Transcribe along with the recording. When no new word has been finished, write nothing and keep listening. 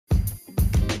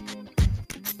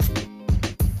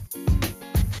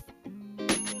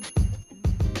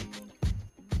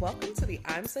Welcome to the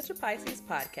I'm Such a Pisces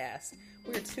podcast.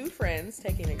 We're two friends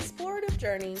taking an explorative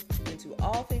journey into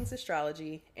all things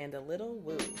astrology and a little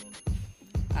woo.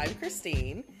 I'm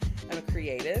Christine. I'm a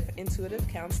creative, intuitive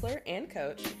counselor and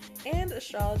coach, and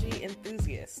astrology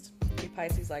enthusiast. We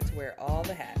Pisces like to wear all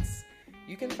the hats.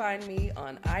 You can find me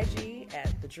on IG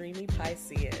at The Dreamy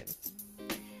Piscean.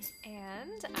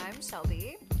 And I'm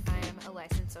Shelby. I am a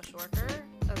licensed social worker,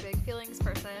 a big feelings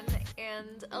person,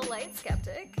 and a light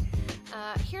skeptic.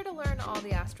 Here to learn all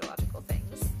the astrological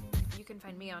things. You can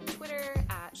find me on Twitter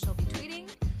at Shelby Tweeting,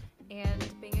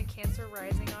 and being a Cancer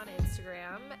rising on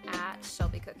Instagram at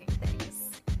Shelby Cooking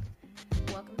Things.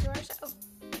 Welcome to our show.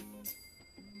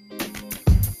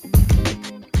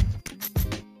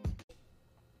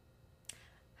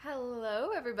 Hello,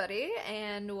 everybody,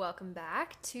 and welcome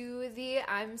back to the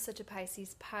I'm Such a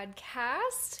Pisces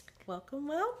podcast. Welcome,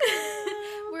 welcome.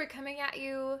 We're coming at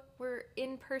you. We're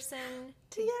in person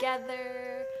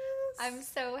together. Yes. I'm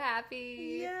so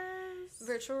happy. Yes.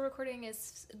 Virtual recording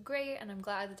is great, and I'm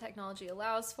glad the technology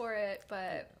allows for it,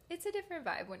 but it's a different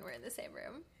vibe when we're in the same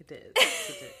room. It is.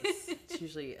 It is. It's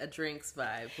usually a drinks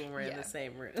vibe when we're in the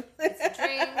same room. It's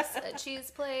drinks, a cheese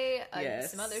plate,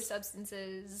 Yes. some other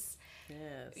substances.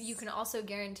 Yes. You can also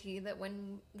guarantee that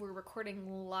when we're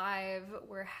recording live,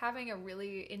 we're having a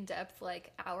really in-depth,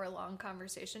 like, hour-long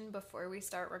conversation before we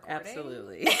start recording.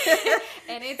 Absolutely.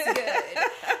 And it's good.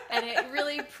 And it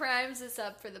really primes us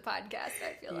up for the podcast,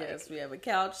 I feel like. Yes, we have a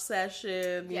couch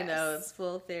session, you know, it's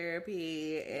full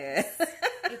therapy. And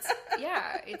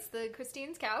it's the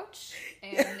Christine's couch.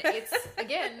 And it's,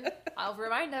 again, I'll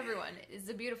remind everyone, it's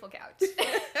a beautiful couch.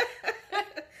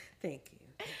 Thank you.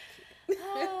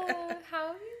 How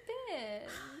have you been?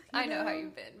 I know how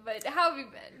you've been, but how have you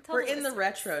been? We're in the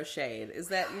retro shade. Is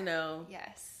that,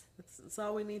 Yes. It's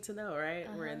all we need to know, right?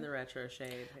 We're in the retro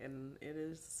shade, and it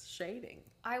is shading.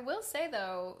 I will say,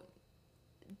 though,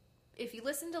 if you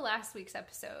listened to last week's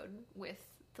episode with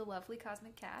the lovely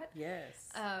Cosmic Cat,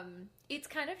 yes, it's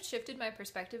kind of shifted my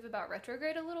perspective about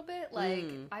retrograde a little bit. Like,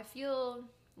 I feel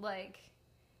like,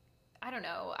 I don't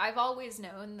know, I've always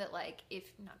known that, like,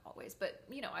 not always, but,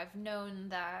 I've known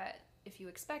that if you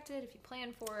expect it, if you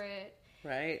plan for it,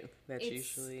 right, that's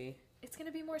usually... It's going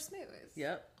to be more smooth.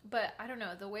 Yep. But I don't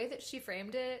know, the way that she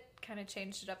framed it kind of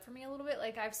changed it up for me a little bit.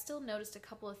 Like, I've still noticed a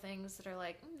couple of things that are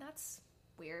like, that's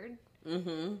weird.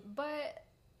 Mm-hmm. But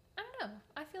I don't know.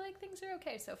 I feel like things are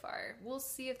okay so far. We'll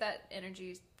see if that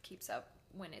energy keeps up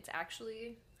when it's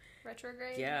actually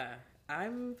retrograde. Yeah. I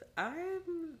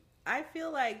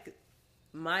feel like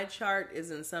my chart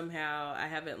isn't somehow, I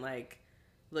haven't like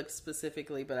looked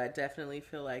specifically, but I definitely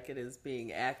feel like it is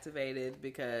being activated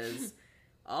because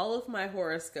all of my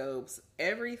horoscopes,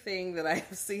 everything that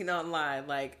I've seen online,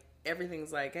 like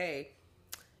everything's like, hey,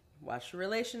 watch your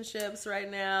relationships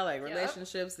right now. Like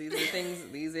relationships, these are things,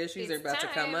 these issues are about to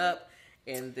come up,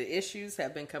 and the issues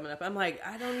have been coming up. I'm like,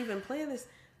 I don't even plan this.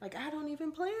 Like, I don't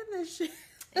even plan this shit.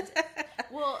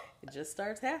 Well, it just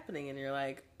starts happening, and you're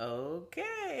like,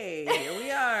 okay, here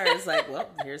we are. It's like, well,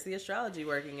 here's the astrology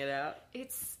working it out.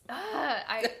 It's,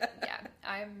 I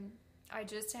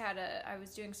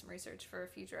was doing some research for a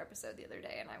future episode the other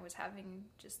day, and I was having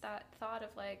just that thought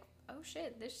of like, oh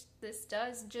shit, this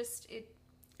does just, it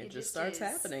just starts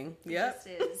happening. It yep. just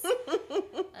is.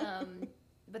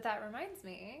 But that reminds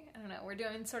me, I don't know, we're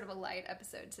doing sort of a light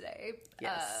episode today.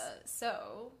 Yes.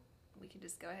 So we can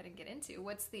just go ahead and get into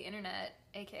what's the internet,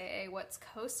 aka what's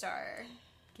CoStar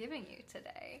giving you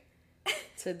today.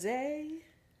 Today,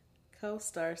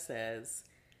 CoStar says,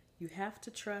 you have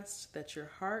to trust that your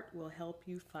heart will help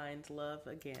you find love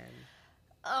again.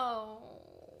 Oh.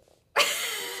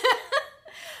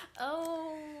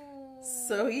 Oh.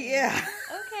 So, yeah.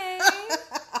 Okay.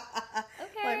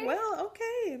 Like, well,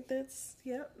 okay. That's,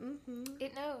 yep. Mm-hmm.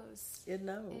 It knows. It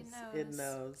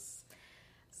knows.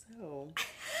 So.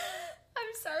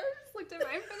 I'm sorry, I just looked at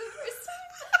mine for the first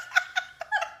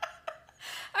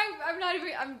time. I'm not even,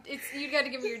 you gotta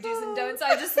give me your do's and don'ts.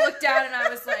 I just looked down and I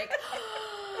was like,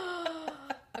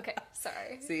 okay,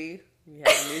 sorry. See, you're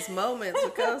having these moments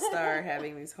with CoStar,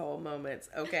 having these whole moments.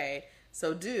 Okay,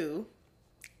 so do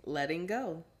letting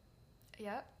go.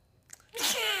 Yep.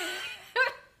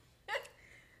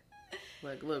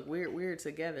 Look, we're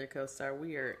together, CoStar.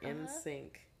 We are in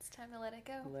sync. It's time to let it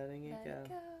go. Letting it go.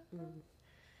 Mm-hmm.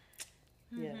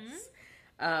 Yes.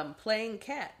 Playing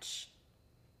catch.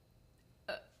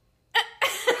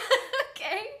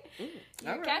 Okay.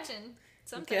 You're right. catching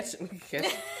something.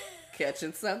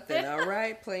 Catching something. All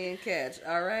right. Playing catch.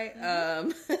 All right.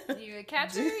 You a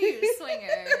catcher, you a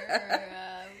swinger,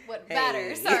 or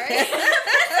batter? Sorry,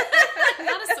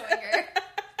 not a swinger.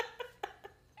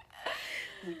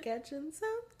 We catch catching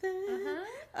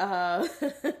something.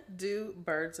 Do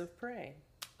birds of prey.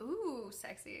 Ooh,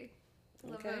 sexy.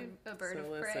 Love Okay. a bird so of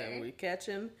listen, prey.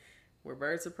 we're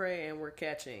birds of prey and we're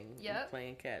catching. Yep. We're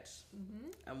playing catch.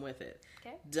 I'm with it.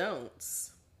 Okay.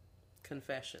 Don'ts.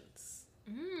 Confessions.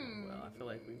 Well, I feel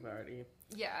like we've already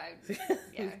Yeah.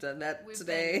 we've done that We've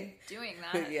today. been doing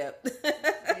that Yep.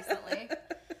 recently.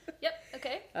 Yep,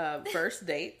 okay. First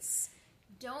dates.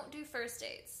 Don't do first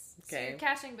dates. So Okay. you're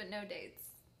catching, but no dates.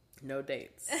 No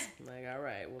dates. Like, all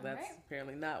right. Well, that's right.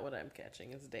 apparently not what I'm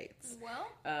catching is dates.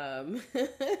 Well.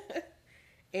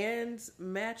 And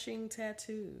matching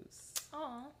tattoos.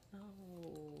 Aw.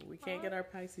 Oh, we can't get our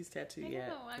Pisces tattoo yet. I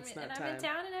know. It's I'm not time. in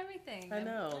town and everything. I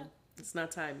know. It's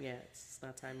not time yet. It's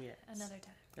not time yet.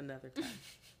 Another time.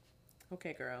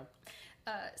 Okay, girl.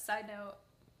 Side note,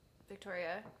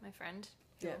 Victoria, my friend.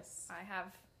 who Yes. I have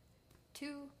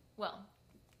two. Well,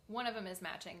 one of them is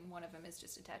matching. One of them is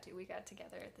just a tattoo. We got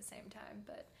together at the same time,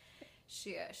 but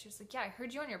she was like, "Yeah, I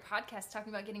heard you on your podcast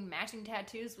talking about getting matching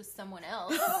tattoos with someone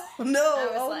else." No. I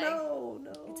was Oh like, no.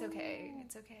 It's okay.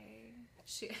 It's okay.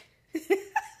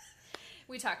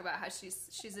 We talk about how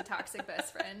she's a toxic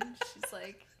best friend. She's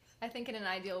like, I think in an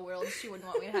ideal world she wouldn't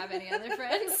want me to have any other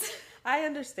friends. I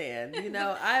understand. You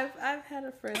know, I've had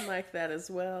a friend like that as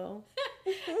well.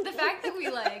 The fact that we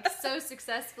like so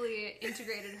successfully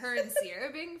integrated her and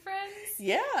Sierra being friends,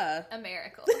 Yeah. a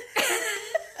miracle.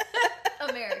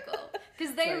 A miracle.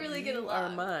 Because they Like, really get you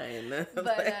along. are mine.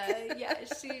 But yeah,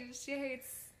 she hates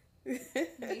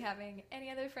me having any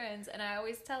other friends, and I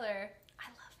always tell her, I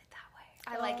love it that way.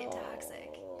 I like it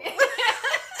toxic.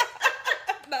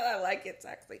 No, I like it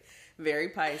toxic. Very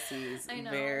Pisces. I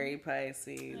know. Very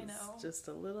Pisces. I know. Just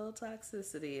a little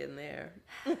toxicity in there.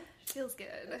 Feels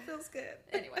good. It feels good.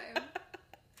 Anyway,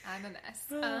 I'm a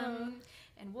mess.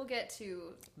 And we'll get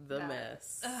to The that.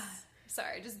 mess.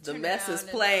 Sorry, just The turned mess around is and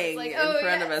I playing was like, in oh,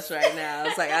 front of yes. us right now.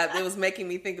 It's like it was making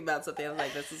me think about something. I was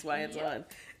like, this is why it's on.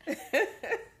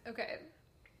 Okay.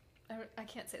 I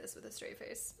can't say this with a straight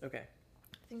face. Okay.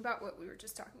 Think about what we were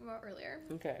just talking about earlier.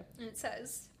 Okay. And it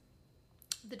says,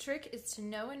 the trick is to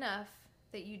know enough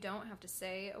that you don't have to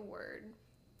say a word.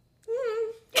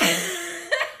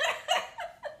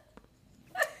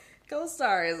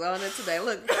 CoStar is on it today.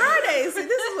 Look, Fridays. See,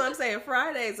 this is what I'm saying.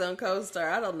 Fridays on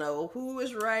CoStar. I don't know who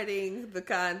is writing the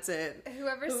content,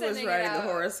 Whoever's who is sending it writing the out.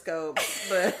 horoscopes,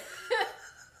 but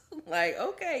like,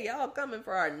 okay, y'all coming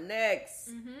for our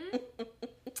necks.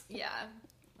 Yeah.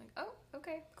 Like, oh,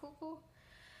 okay, cool.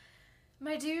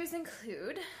 My do's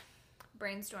include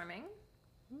brainstorming,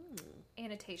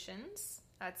 annotations.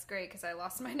 That's great because I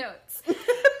lost my notes.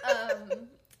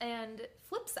 And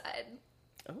flip side.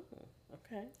 Oh,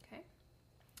 okay. Okay.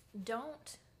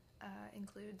 Don't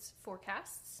includes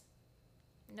forecasts.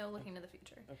 No looking to the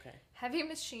future. Okay. Heavy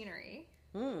machinery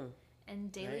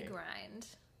and daily Right. grind.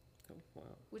 Oh, wow.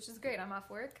 Which is great. I'm off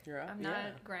work. You're off, I'm not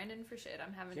yeah. grinding for shit.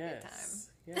 I'm having a good time.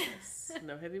 Yes.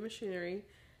 No heavy machinery.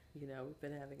 You know, we've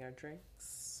been having our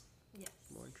drinks. Yes.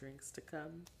 More drinks to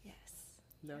come. Yes.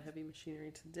 No heavy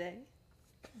machinery today.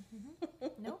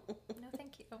 No,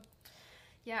 thank you.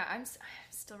 Yeah, I'm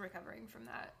still recovering from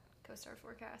that CoStar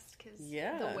forecast because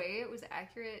the way it was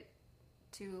accurate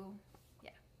to,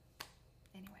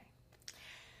 Anyway.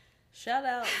 Shout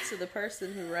out to the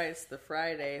person who writes the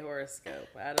Friday horoscope.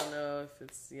 I don't know if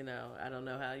it's, I don't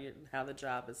know how the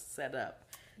job is set up,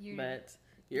 but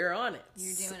you're on it.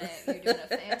 You're doing it. You're doing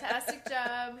a fantastic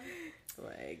job.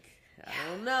 Like, I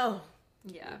don't know.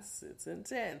 Yeah. It's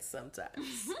intense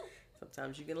sometimes.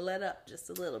 Sometimes you're going to let up just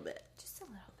a little bit. Just a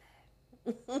little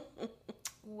bit.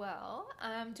 Well,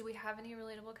 do we have any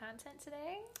relatable content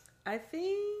today? I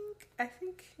think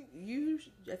you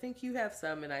have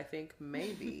some, and I think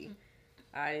maybe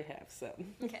I have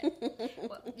some. Okay.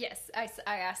 Well, yes, I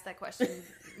asked that question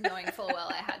knowing full well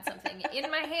I had something in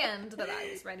my hand that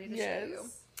I was ready to show you.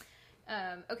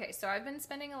 Okay, so I've been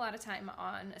spending a lot of time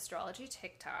on astrology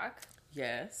TikTok.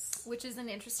 Yes. Which is an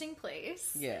interesting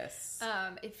place. Yes.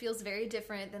 It feels very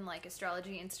different than like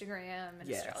astrology Instagram and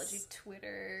astrology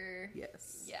Twitter.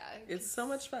 Yes. Yeah. It's so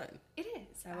much fun. It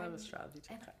is. I love astrology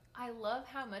TikTok. I love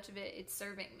how much of it's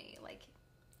serving me. Like,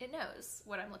 it knows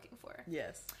what I'm looking for.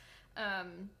 Yes.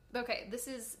 Okay, this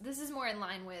is more in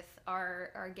line with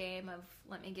our game of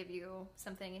let me give you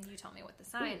something and you tell me what the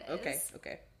sign is.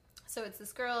 Okay. So it's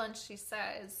this girl and she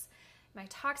says, my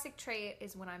toxic trait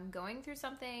is when I'm going through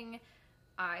something,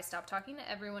 I stop talking to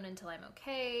everyone until I'm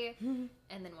okay, and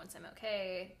then once I'm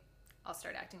okay, I'll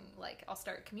start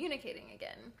communicating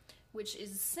again, which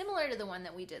is similar to the one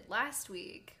that we did last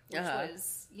week, which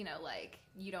was, like,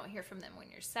 you don't hear from them when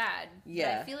you're sad.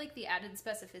 Yeah. But I feel like the added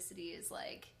specificity is,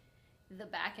 like, the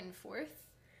back and forth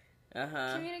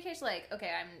Communication, like,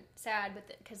 okay, I'm sad,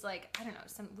 but because like I don't know,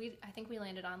 I think we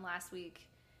landed on last week.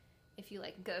 If you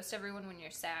like ghost everyone when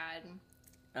you're sad,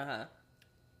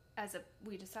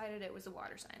 we decided it was a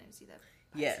water sign. It was either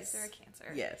Pisces or a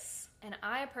Cancer. Yes. And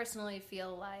I personally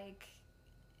feel like,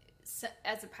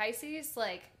 as a Pisces,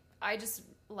 like I just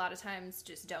a lot of times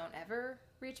just don't ever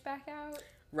reach back out.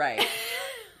 Right.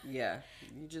 Yeah.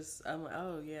 I'm like,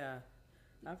 oh yeah,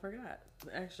 I forgot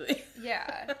actually.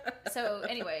 Yeah. So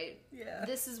anyway, yeah.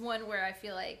 This is one where I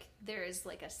feel like there is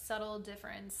like a subtle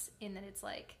difference in that it's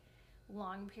like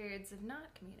long periods of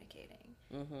not communicating,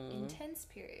 intense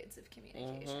periods of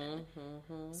communication.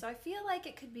 So I feel like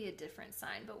it could be a different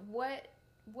sign, but what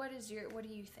do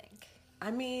you think?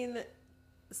 I mean,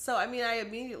 I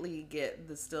immediately get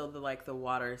the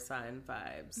water sign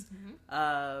vibes.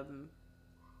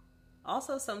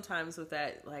 Also sometimes with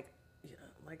that, like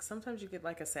sometimes you get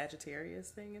like a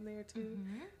Sagittarius thing in there too.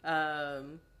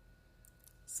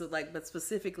 So like, but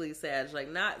specifically Sag, like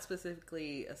not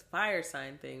specifically a fire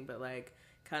sign thing, but like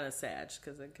kind of Sag,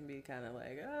 because it can be kind of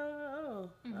like, oh,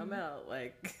 I'm out,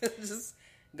 like just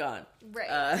gone.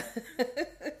 Right.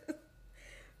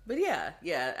 But yeah,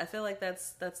 I feel like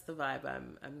that's the vibe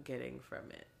I'm getting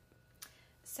from it.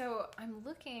 So I'm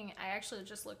looking. I actually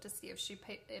just looked to see if she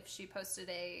posted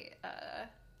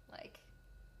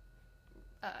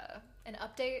an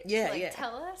update. Yeah.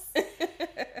 Tell us.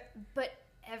 But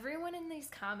everyone in these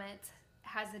comments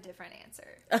has a different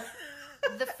answer.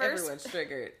 Everyone's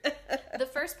triggered. The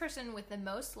first person with the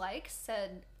most likes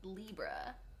said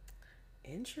Libra.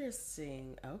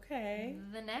 Interesting. Okay.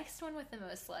 The next one with the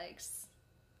most likes,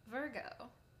 Virgo.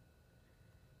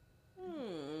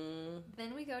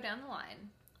 Then we go down the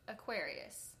line.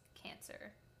 Aquarius,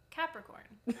 Cancer, Capricorn,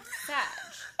 Sag,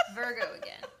 Virgo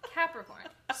again, Capricorn,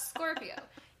 Scorpio.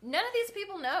 None of these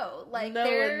people know. Like, no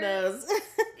one knows.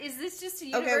 Is this just a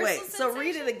universal Okay, wait. sensation? So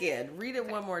read it again. Read it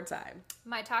one more time.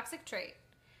 My toxic trait.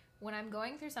 When I'm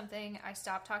going through something, I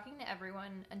stop talking to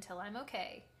everyone until I'm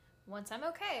okay. Once I'm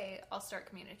okay, I'll start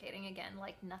communicating again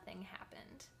like nothing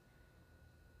happened.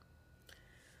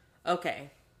 Okay.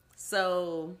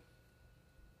 So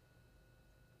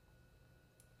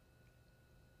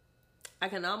I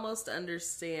can almost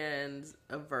understand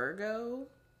a Virgo.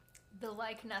 The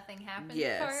like nothing happened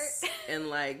yes. part. And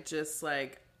like just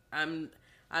like I'm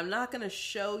not going to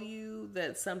show you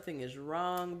that something is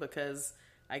wrong because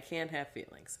I can't have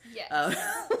feelings.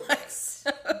 Yes.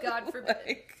 God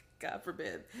forbid. God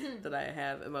forbid that I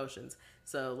have emotions.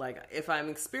 So like if I'm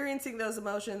experiencing those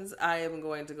emotions, I am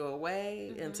going to go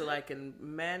away until I can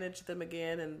manage them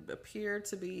again and appear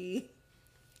to be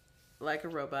like a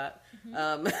robot.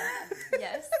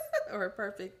 Yes. Or a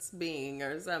perfect being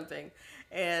or something.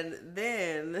 And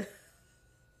then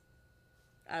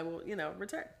I will,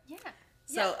 return. Yeah.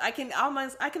 So I can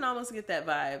almost get that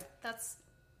vibe. That's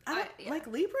like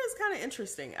Libra is kind of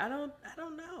interesting. I don't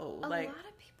know. A like lot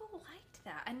of people liked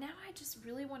that, and now I just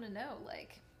really want to know.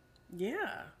 Like,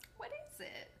 yeah, what is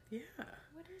it? Yeah,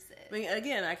 what is it? I mean,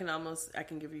 again, I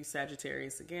can give you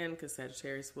Sagittarius again because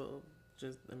Sagittarius will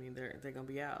just. I mean, they're gonna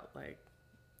be out. Like,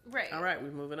 right. All right,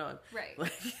 we're moving on. Right.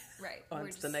 Like, right. On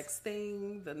to the next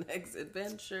thing, the next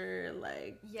adventure.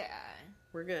 Like, yeah,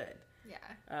 we're good.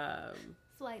 Yeah.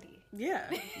 Flighty. Yeah.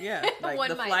 Like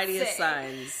the flightiest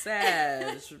signs: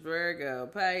 Sag, Virgo,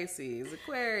 Pisces,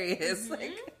 Aquarius.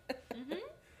 Like,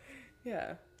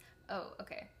 yeah. Oh,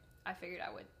 okay. I figured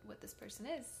out what this person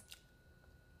is.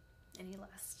 Any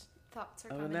last thoughts or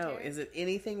commentary? Oh no! Is it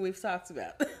anything we've talked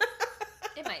about?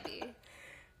 It might be.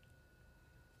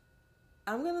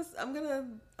 I'm gonna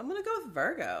go with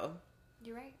Virgo.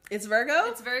 You're right. It's Virgo?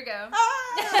 It's Virgo.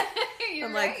 Ah!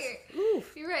 You're right.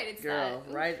 Oof. You're right. It's girl,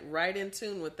 that. right in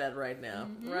tune with that right now.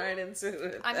 Right in tune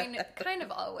with that. I mean, kind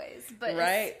of always, but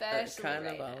right? Especially kind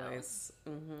right of always.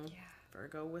 Yeah.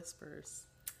 Virgo whispers.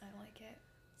 I like it.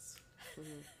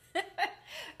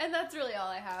 And that's really all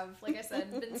I have. Like I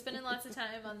said, been spending lots of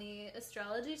time on the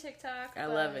astrology TikTok. I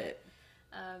love it.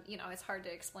 It's hard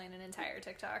to explain an entire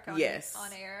TikTok on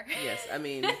air. Yes, I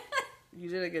mean, you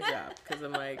did a good job because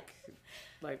I'm like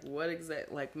what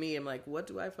like me, I'm like, what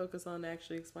do I focus on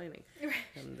actually explaining?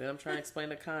 And then I'm trying to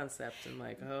explain a concept and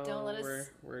like,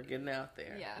 we're getting out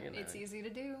there. Yeah, it's easy to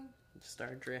do.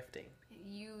 Start drifting.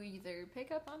 You either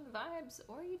pick up on the vibes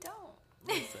or you don't.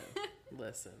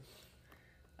 Listen.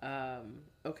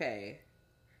 Okay.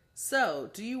 So,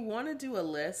 do you want to do a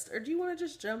list or do you want to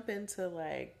just jump into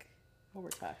like what we're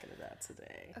talking about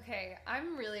today? Okay,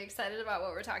 I'm really excited about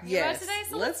what we're talking about today.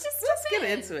 So let's get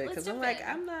into it because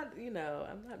I'm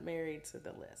not married to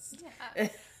the list. Yeah.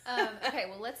 Okay,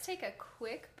 well, let's take a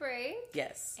quick break.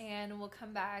 Yes. And we'll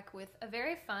come back with a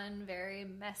very fun, very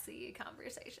messy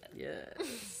conversation.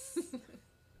 Yes.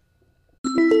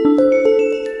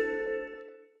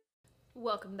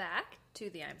 Welcome back to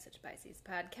the I'm Such a Pisces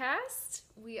podcast.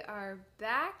 We are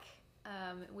back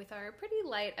with our pretty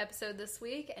light episode this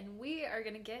week, and we are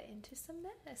going to get into some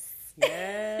mess.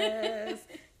 Yes.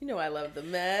 You know I love the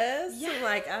mess. Yes.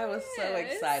 Like, I was so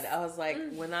excited. I was like,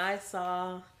 when I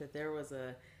saw that there was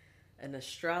an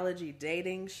astrology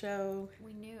dating show,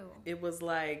 We knew. it was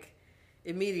like,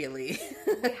 immediately.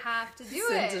 We have to do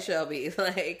Send it. to Shelby.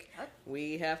 Like, Yep.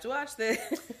 we have to watch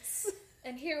this.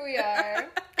 And here we are.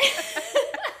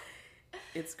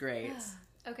 It's great.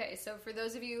 Okay, so for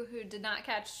those of you who did not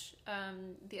catch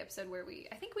the episode where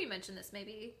I think we mentioned this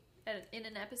maybe in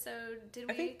an episode, did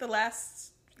we? I think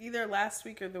either last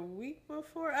week or the week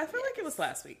before. I feel like it was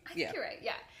last week. I think you're right,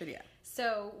 yeah. But yeah.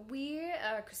 So we,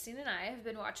 Christine and I, have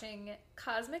been watching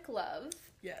Cosmic Love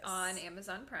on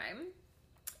Amazon Prime.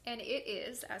 And it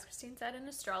is, as Christine said, an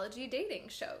astrology dating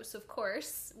show. So, of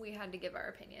course, we had to give our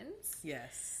opinions.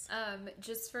 Yes.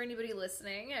 Just for anybody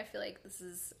listening, I feel like this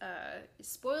is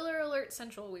spoiler alert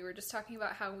central. We were just talking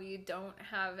about how we don't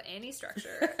have any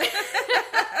structure.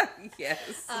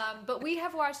 Yes. But we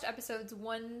have watched episodes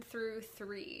 1 through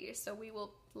 3, so we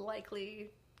will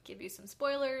likely give you some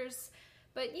spoilers.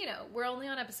 But, you know, we're only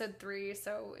on episode 3,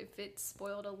 so if it's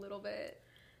spoiled a little bit...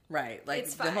 Right. Like,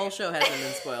 It's the fine. whole show hasn't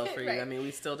been spoiled for you. Right. I mean,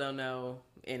 we still don't know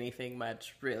anything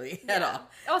much, really, at all.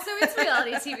 Also, it's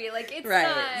reality TV. Like, it's Right.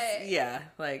 not... Yeah.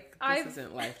 Like, this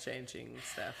isn't life-changing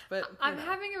stuff. But I'm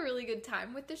having a really good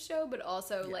time with the show, but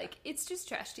also, like, it's just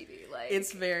trash TV. Like,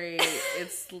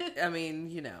 I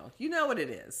mean, you know what it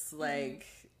is. Like,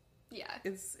 yeah.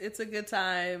 it's a good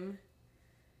time.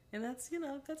 And that's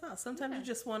all. Sometimes you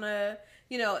just want to,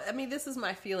 I mean, this is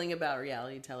my feeling about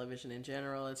reality television in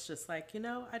general. It's just like,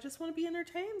 I just want to be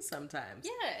entertained sometimes.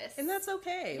 Yes. And that's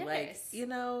okay. Yes.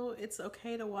 Like, it's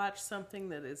okay to watch something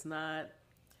that is not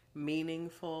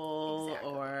meaningful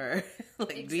or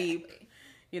like deep.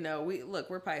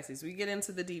 We're Pisces. We get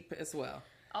into the deep as well.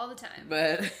 All the time.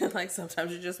 But like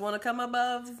sometimes you just want to come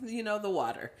above, the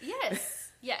water.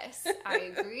 Yes, I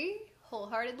agree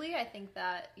wholeheartedly. I think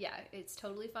that, it's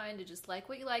totally fine to just like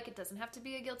what you like. It doesn't have to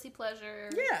be a guilty pleasure.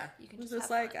 Yeah. You can just have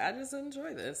like, fun. I just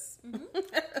enjoy this. Mm-hmm.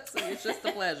 So it's just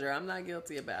a pleasure. I'm not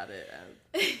guilty about it.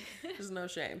 There's no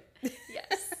shame.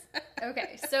 Yes.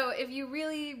 Okay, so if you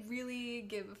really, really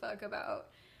give a fuck about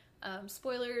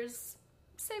spoilers,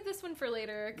 save this one for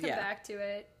later. Come back to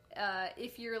it.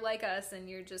 If you're like us and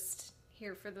you're just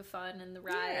here for the fun and the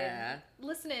ride,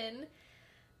 listen in.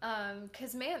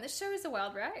 Because man, this show is a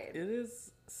wild ride. It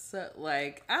is so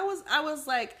like I was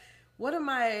like, what am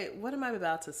I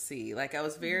about to see? Like I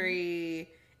was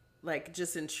very like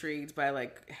just intrigued by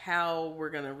like how we're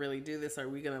gonna really do this. Are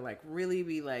we gonna like really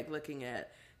be like looking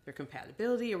at their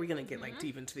compatibility? Are we gonna get like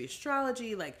deep into the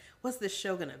astrology? Like what's this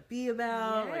show gonna be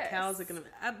about? Yes. Like how is it gonna?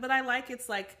 But I like it's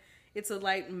a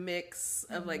light mix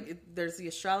of like there's the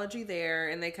astrology there,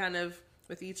 and they kind of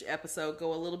with each episode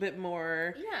go a little bit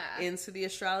more into the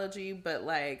astrology, but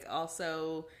like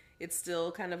also it's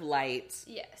still kind of light.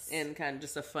 Yes. And kind of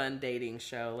just a fun dating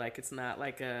show. Like it's not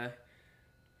like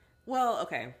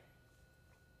okay.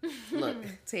 Look,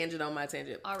 tangent on my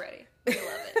tangent. Already. We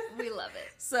love it. We love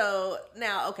it. So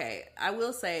now, okay, I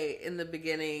will say in the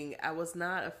beginning, I was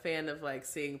not a fan of like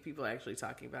seeing people actually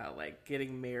talking about like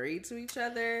getting married to each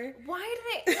other. Why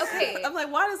do they? Okay. I'm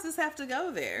like, why does this have to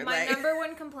go there? My like, number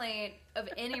one complaint of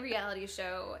any reality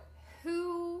show,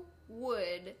 who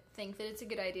would think that it's a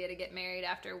good idea to get married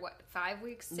after 5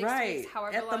 weeks, 6 weeks,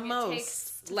 however at long the most, it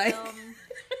takes to like, film?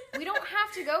 We don't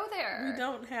have to go there. We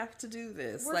don't have to do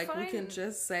this. We're like fine. we can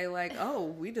just say like, oh,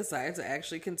 we decided to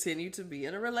actually continue to be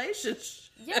in a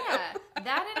relationship. Yeah,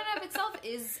 that in and of itself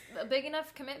is a big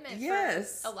enough commitment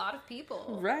for a lot of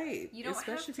people. Right. You don't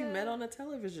especially have if you met on a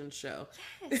television show.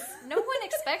 Yes. No one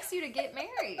expects you to get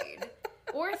married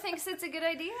or thinks it's a good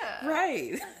idea.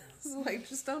 Right. It's like,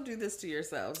 just don't do this to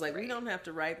yourselves. Like, we don't have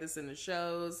to write this in the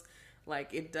shows.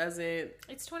 Like, it doesn't...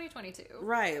 It's 2022.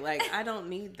 Right. Like, I don't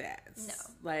need that. No.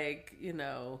 Like,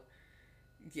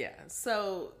 yeah.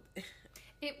 So...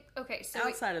 So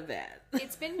outside of that...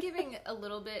 It's been giving a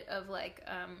little bit of, like,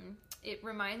 it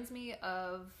reminds me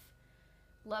of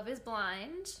Love is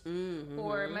Blind. Mm-hmm.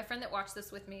 Or my friend that watched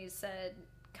this with me said...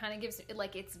 kind of gives,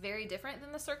 like, it's very different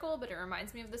than The Circle, but it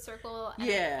reminds me of The Circle. And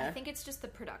I think it's just the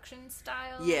production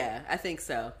style. Yeah, I think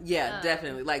so. Yeah,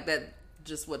 definitely. Like, that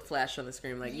just what flashed on the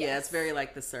screen. Like, yeah, it's very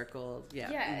like The Circle. Yeah.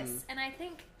 Yes, and I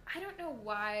think, I don't know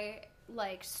why,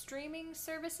 like, streaming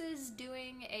services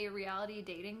doing a reality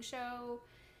dating show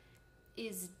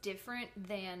is different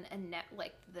than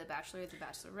like The Bachelor, The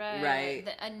Bachelorette, right?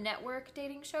 A network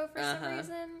dating show for some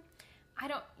reason.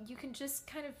 You can just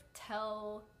kind of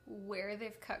tell where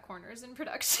they've cut corners in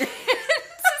production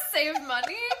to save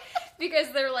money,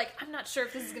 because they're like, I'm not sure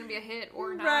if this is going to be a hit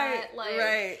or not.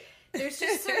 Right. There's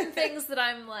just certain things that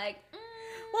I'm like,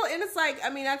 Well, and it's like, I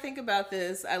mean, I think about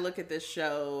this, I look at this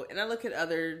show, and I look at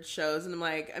other shows, and I'm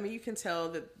like, I mean, you can tell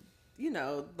that, you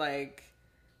know, like,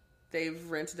 they've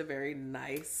rented a very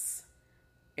nice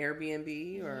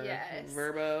Airbnb or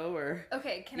Vrbo or...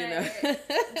 Okay,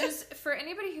 just for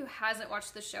anybody who hasn't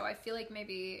watched the show, I feel like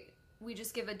maybe we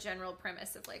just give a general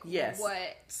premise of, like,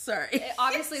 what... Sorry.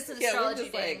 Obviously, it's an astrology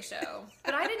dating show,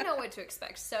 but I didn't know what to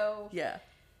expect, so... Yeah.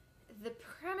 The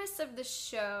premise of the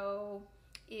show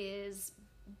is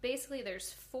basically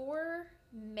there's 4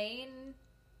 main,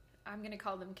 I'm going to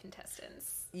call them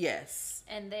contestants. Yes.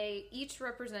 And they each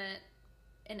represent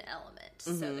an element.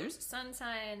 So there's a sun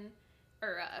sign,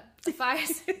 or a fire,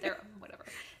 whatever.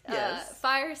 Yes.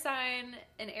 Fire sign,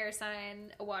 an air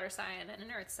sign, a water sign, and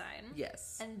an earth sign.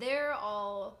 Yes. And they're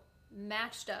all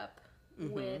matched up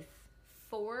with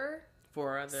 4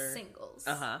 other singles.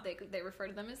 They refer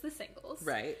to them as the singles.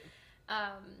 Right.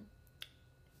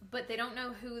 But they don't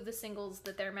know who the singles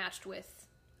that they're matched with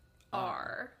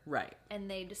are. Right. And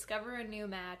they discover a new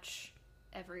match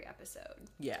every episode.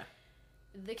 Yeah.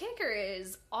 The kicker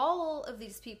is all of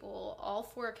these people, all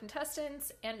 4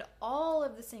 contestants, and all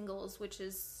of the singles, which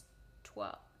is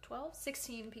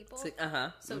 16 people.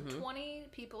 So 20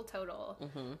 people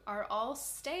total are all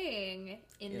staying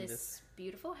in this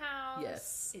beautiful house.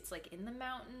 Yes. It's like in the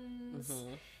mountains.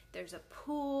 There's a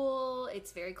pool.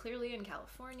 It's very clearly in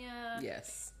California.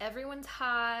 Yes. Everyone's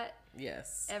hot.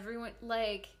 Yes. Everyone,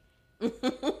 like,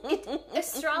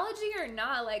 astrology or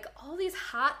not, like, all these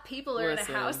hot people are in a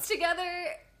house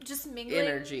together, just mingling.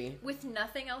 Energy. With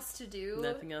nothing else to do.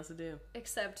 Nothing else to do.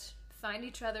 Except find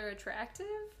each other attractive.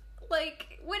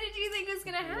 Like, what did you think was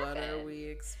going to happen? What are we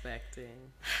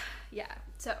expecting? Yeah,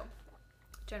 so,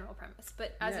 general premise.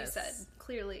 But as you said,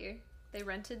 clearly... They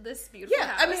rented this beautiful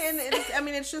house.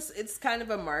 It's kind of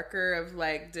a marker of,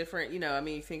 like, different, you know, I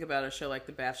mean, you think about a show like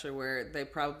The Bachelor where they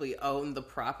probably own the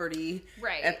property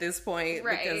at this point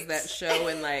because that show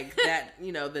and, like, that,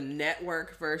 you know, the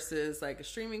network versus, like, a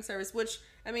streaming service, which,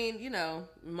 I mean, you know,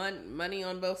 money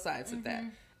on both sides of that.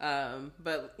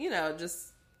 But, you know,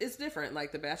 just, it's different.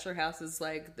 Like, The Bachelor house is,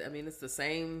 like, I mean, it's the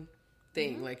same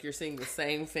thing. Like, you're seeing the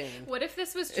same thing. What if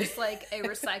this was just, like, a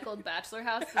recycled Bachelor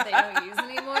house that they don't use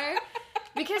anymore?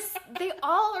 Because they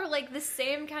all are, like, the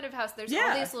same kind of house. There's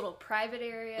all these little private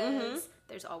areas.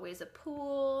 There's always a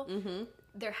pool.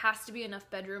 There has to be enough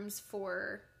bedrooms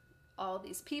for all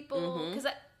these people. Because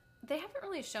they haven't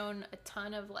really shown a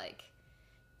ton of, like,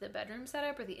 the bedroom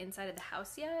setup or the inside of the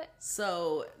house yet.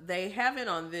 So, they haven't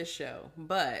on this show.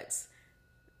 But,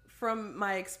 from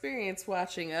my experience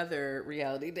watching other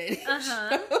reality dating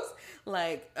shows,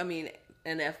 like, I mean...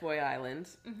 an F-Boy Island.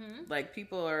 Like,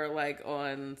 people are, like,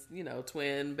 on, you know,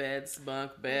 twin beds,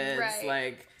 bunk beds,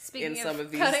 like, Speaking in some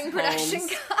of these cutting homes. Production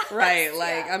costs. Right,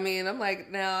 like, I mean, I'm like,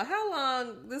 now, how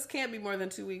long, this can't be more than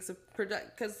 2 weeks of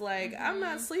production, because, like, I'm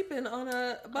not sleeping on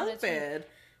a bunk bed.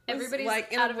 Everybody's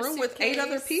like, in out a of a room with 8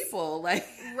 other suitcase. people, like.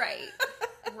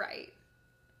 Right.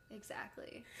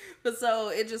 Exactly. But so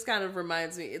it just kind of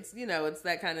reminds me, it's, you know, it's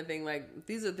that kind of thing, like,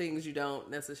 these are things you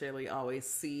don't necessarily always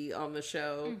see on the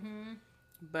show.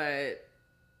 But,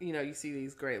 you know, you see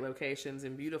these great locations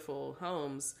and beautiful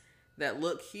homes that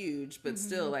look huge, but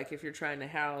still, like, if you're trying to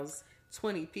house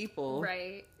 20 people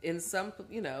in some,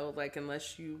 you know, like,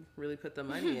 unless you really put the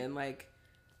money in, like,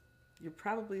 you're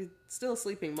probably still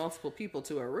sleeping multiple people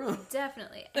to a room.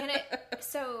 Definitely. And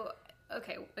so,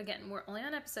 okay, again, we're only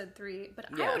on episode 3, but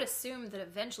I would assume that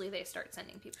eventually they start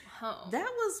sending people home.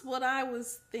 That was what I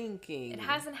was thinking. It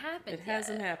hasn't happened yet. It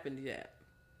hasn't happened yet.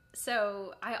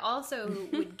 So I also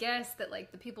would guess that,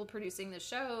 like, the people producing the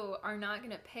show are not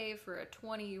going to pay for a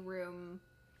 20-room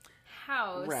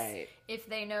house if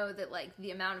they know that, like,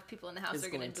 the amount of people in the house are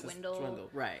going to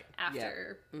dwindle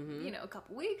after, you know, a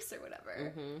couple weeks or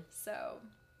whatever. So,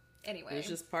 anyway. It's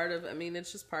just part of, I mean,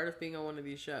 it's just part of being on one of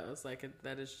these shows. Like,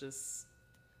 that is just,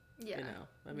 you know,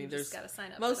 I mean, there's, gotta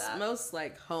sign up most, for that. most,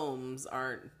 like, homes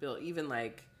aren't built, even,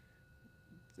 like,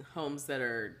 homes that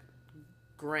are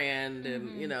grand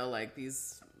and, you know, like,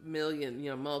 these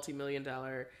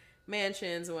multi-million-dollar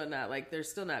mansions and whatnot, like, they're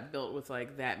still not built with,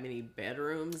 like, that many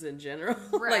bedrooms in general.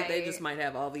 Like, they just might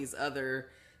have all these other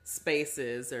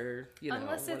spaces or, you know,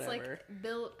 unless it's, whatever. like,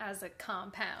 built as a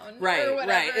compound or right.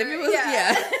 whatever. If it was,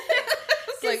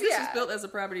 it's like, this is built as a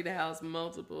property to house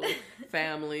multiple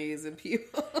families and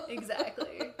people.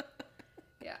 Exactly.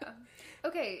 Yeah.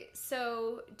 Okay,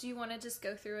 so do you want to just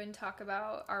go through and talk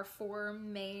about our 4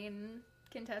 main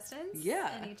contestants?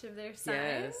 Yeah. And each of their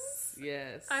signs?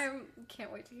 Yes. I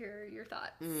can't wait to hear your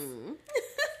thoughts.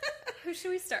 Who should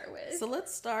we start with? So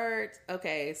let's start.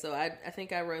 Okay, so I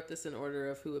think I wrote this in order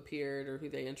of who appeared or who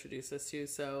they introduced us to.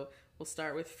 So we'll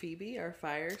start with Phoebe, our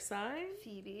fire sign.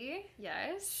 Phoebe,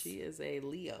 yes. She is a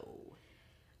Leo.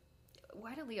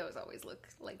 Why do Leos always look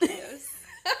like Leos?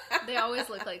 They always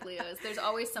look like Leos. There's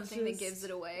always something that gives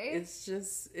it away. It's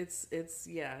just, it's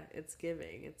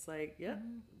giving. It's like,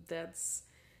 that's...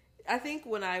 I think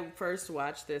when I first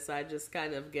watched this, I just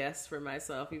kind of guessed for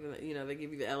myself, even, they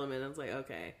give you the element. I was like,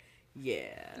 okay,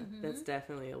 that's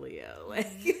definitely a Leo. Like,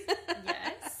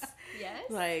 Yes.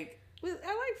 Like, I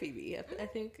like Phoebe. I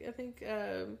think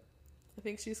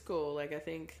she's cool. Like, I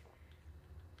think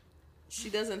she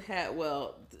doesn't have,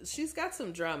 she's got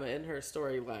some drama in her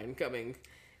storyline coming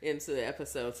into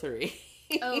episode 3.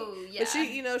 Oh, yeah.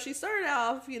 But she started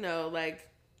off, like,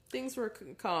 things were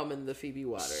calm in the Phoebe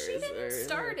waters. She didn't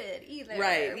start it either.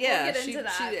 Right, yeah. We'll get into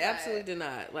that. She absolutely did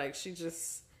not. Like, she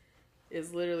just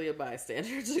is literally a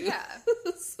bystander to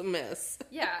a mess.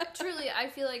 Yeah, truly, I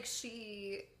feel like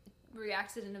she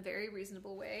reacted in a very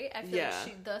reasonable way. I feel like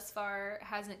she, thus far,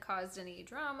 hasn't caused any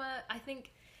drama. I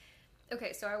think...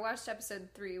 Okay, so I watched episode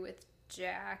 3 with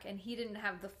Jack, and he didn't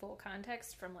have the full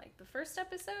context from, like, the first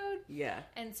episode. Yeah.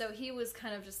 And so he was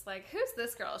kind of just like, who's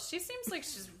this girl? She seems like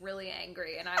she's really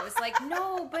angry. And I was like,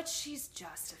 no, but she's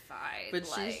justified. But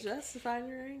like, she's justified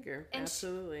in her anger. and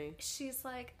Absolutely. She's,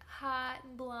 like, hot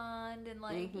and blonde and,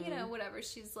 like, whatever.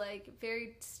 She's, like,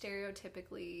 very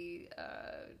stereotypical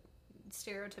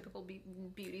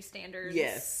beauty standards.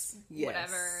 Yes.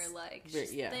 Whatever. Like,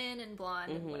 she's thin and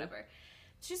blonde and whatever.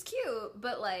 She's cute,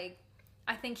 but, like,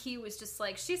 I think he was just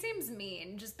like, she seems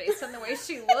mean just based on the way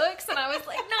she looks. And I was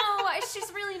like, no,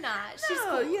 she's really not. She's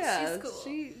cool. Yeah. She's cool.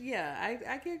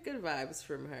 I get good vibes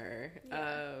from her.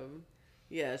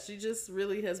 She just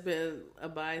really has been a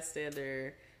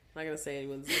bystander. I'm not going to say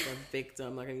anyone's like a victim.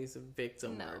 I'm not going to use a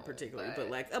victim word particularly.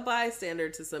 But like a bystander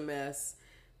to some mess.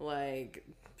 Like,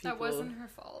 people. That wasn't her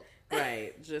fault.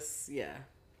 Right. Just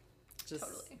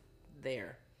totally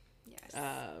there. Yes.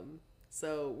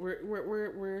 So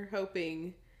we're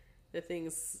hoping that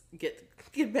things get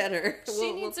better.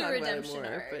 She needs a redemption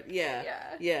arc. But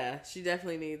yeah, she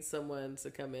definitely needs someone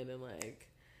to come in and like,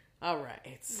 all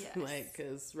right, like,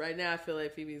 because right now I feel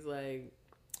like Phoebe's like,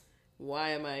 why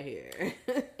am I here?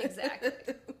 Exactly.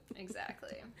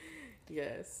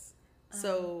 Yes.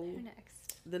 So who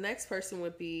next? The next person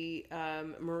would be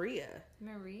Maria.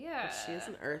 She is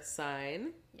an Earth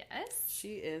sign. Yes.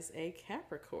 She is a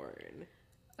Capricorn.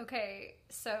 Okay,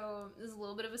 so this is a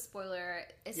little bit of a spoiler.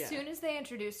 As soon as they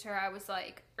introduced her, I was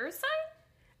like, Earth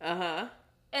sign? Uh-huh.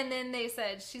 And then they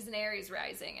said she's an Aries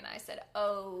rising, and I said,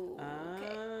 oh,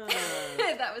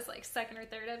 okay. That was like second or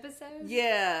third episode.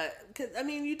 Yeah, 'cause, I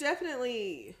mean, you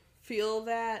definitely feel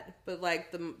that, but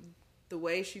like the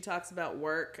way she talks about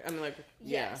work, I mean, like,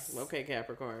 okay,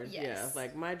 Capricorn. Yes. Yeah,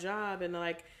 like my job, and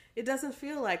like, it doesn't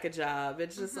feel like a job.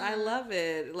 It's just, I love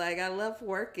it. Like, I love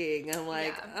working. I'm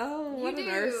like, oh, what an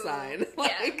Earth sign.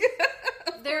 Like,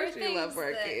 there are things you love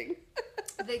working.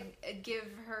 That give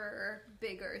her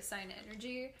big Earth sign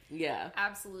energy. Yeah.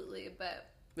 Absolutely, but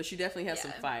she definitely has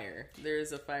some fire. There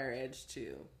is a fire edge,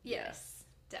 too. Yes,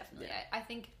 definitely. Yeah. I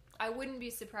think I wouldn't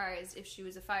be surprised if she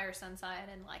was a fire sun sign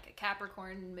and, like, a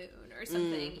Capricorn moon or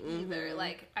something either.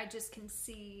 Like, I just can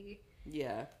see...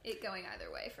 Yeah, it going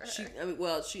either way for her.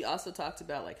 She also talked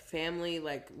about like family,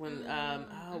 like when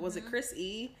was it Chris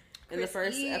E? In the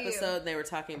first episode, they were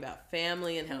talking about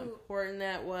family and how important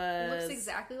that was. Looks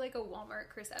exactly like a Walmart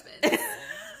Chris Evans,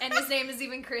 and his name is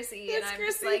even Chris E. And I'm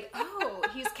just like, oh,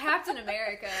 he's Captain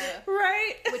America,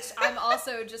 right? Which I'm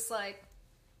also just like,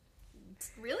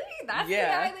 really? That's the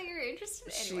guy that you're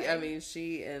interested in? Anyway.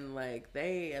 She and like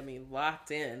they,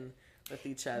 locked in with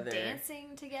each other,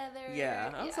 dancing together.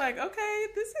 Yeah, I was like, okay,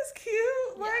 this is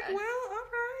cute. Like, well, all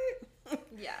right.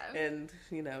 Yeah. And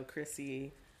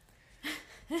Chrissy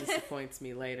disappoints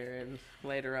me later on.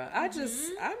 I'm a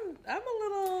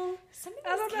little. Some of these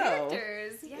I don't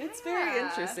characters, know. It's very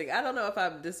interesting. I don't know if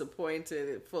I'm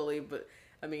disappointed fully, but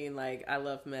I mean, like, I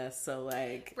love mess, so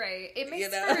like, right. It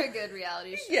makes for a good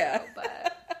reality show.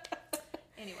 But.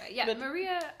 Anyway, but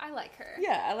Maria, I like her.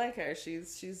 Yeah, I like her.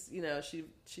 She's she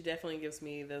definitely gives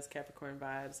me those Capricorn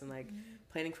vibes and like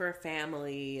planning for a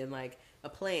family and like a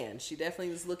plan. She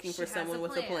definitely is looking for someone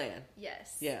with a plan.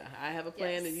 Yes. Yeah, I have a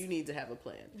plan and you need to have a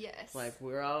plan. Yes. Like,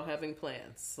 we're all having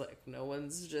plans. Like, no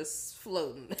one's just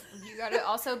floating. You got to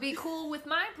also be cool with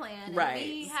my plan and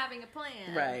me having a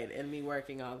plan. Right, and me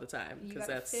working all the time because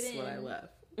that's what I love.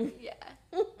 Yeah,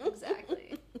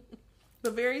 exactly.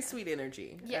 But very sweet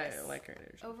energy. Yes. I like her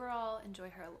energy. Overall,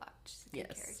 enjoy her a lot. She's a good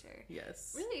character.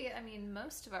 Yes. Really, I mean,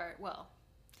 most of our... Well,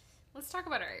 let's talk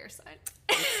about our air sign.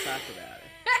 Let's talk about it.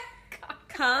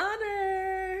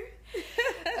 Connor!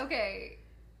 Okay.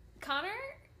 Connor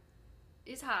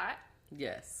is hot.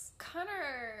 Yes.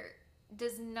 Connor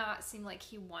does not seem like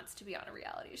he wants to be on a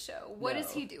reality show. What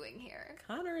is he doing here?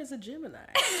 Connor is a Gemini.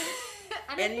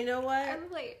 And you know what? I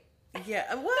relate.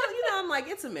 Yeah, well, you know, I'm like,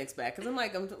 it's a mixed bag, because I'm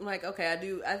like, I know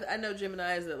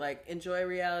Geminis that, like, enjoy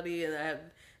reality, and I have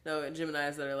no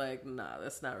Geminis that are like, nah,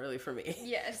 that's not really for me.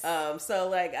 Yes. So,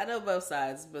 like, I know both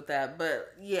sides with that,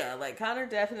 but, yeah, like, Connor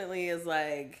definitely is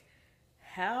like,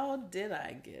 how did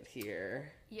I get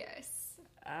here? Yes.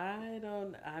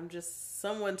 I'm just,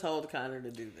 someone told Connor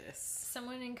to do this.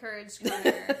 Someone encouraged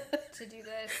Connor to do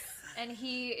this, and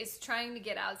he is trying to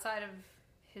get outside of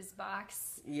his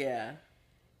box. Yeah.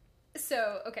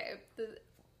 So, okay,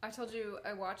 I told you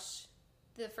I watched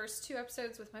the first 2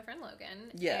 episodes with my friend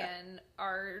Logan. Yeah. And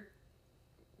our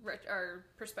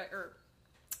perspective,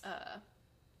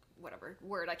 whatever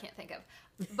word I can't think of.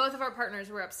 Both of our partners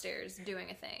were upstairs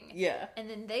doing a thing. Yeah. And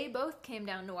then they both came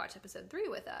down to watch episode 3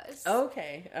 with us.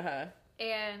 Okay. Uh-huh.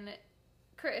 And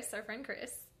Chris, our friend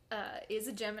Chris, is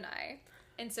a Gemini.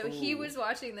 And so he was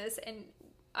watching this, and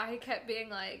I kept being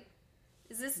like,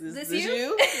 Is this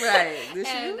you? Right. This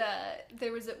and you?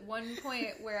 There was at one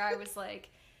point where I was like,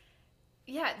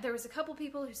 yeah, there was a couple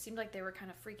people who seemed like they were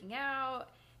kind of freaking out,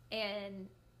 and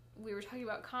we were talking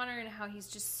about Connor and how he's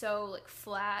just so like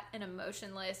flat and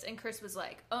emotionless, and Chris was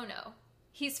like, oh no,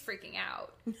 he's freaking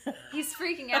out. He's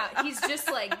freaking out. He's just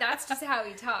like, that's just how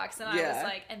he talks. And I was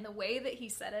like, and the way that he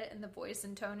said it and the voice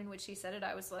and tone in which he said it,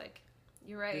 I was like,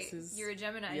 you're right. You're a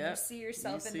Gemini. Yep. You see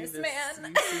yourself in this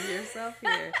man. You see yourself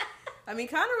here. I mean,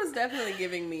 Connor was definitely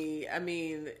giving me, I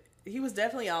mean, he was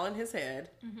definitely all in his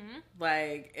head. Mm-hmm.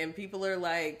 Like, and people are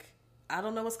like, I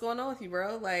don't know what's going on with you,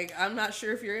 bro. Like, I'm not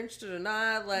sure if you're interested or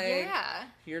not. Like,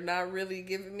 you're not really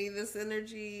giving me this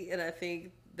energy. And I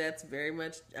think that's very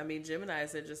much, I mean,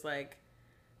 Geminis are just like,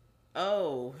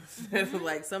 oh,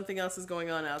 like something else is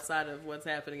going on outside of what's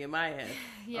happening in my head.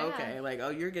 Yeah. Okay, like, oh,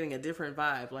 you're getting a different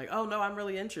vibe. Like, oh, no, I'm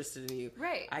really interested in you.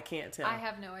 Right. I can't tell. I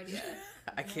have no idea.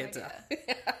 I can't tell.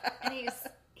 And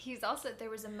he's also, there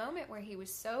was a moment where he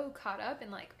was so caught up in,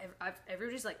 like,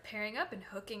 everybody's, like, pairing up and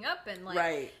hooking up and,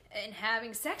 like, and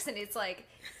having sex. And it's like,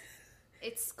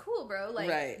 it's cool, bro.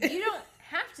 Like, you don't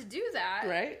have to do that.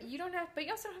 Right. You don't have, but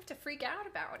you also don't have to freak out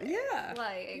about it. Yeah.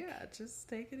 Like, yeah, just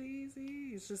take it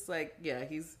easy. It's just like, yeah,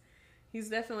 he's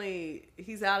definitely,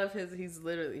 he's out of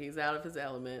his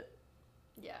element.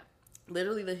 Yeah.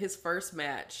 Literally his first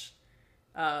match,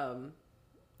 was,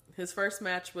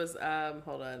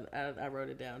 hold on, I wrote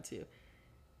it down too.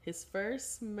 His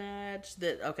first match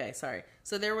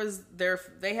so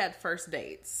they had first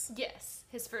dates. Yes,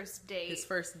 his first date. His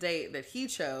first date that he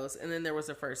chose, and then there was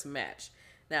a first match.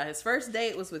 Now, his first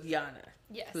date was with Yana,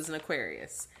 who's an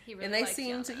Aquarius. He really and they liked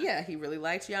seemed Yana. He really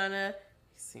liked Yana. He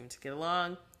seemed to get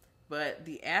along. But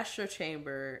the Astro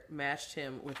Chamber matched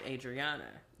him with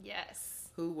Adriana. Yes.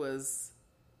 Who was...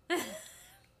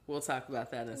 We'll talk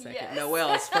about that in a second. Yes.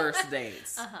 Noelle's first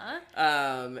dates. Also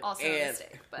a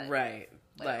mistake, but... Right.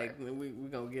 Whatever. Like, we're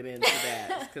going to get into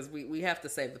that. Because we have to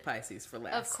save the Pisces for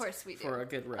last. Of course we do. For a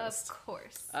good roast. Of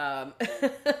course.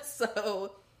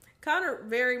 So... Connor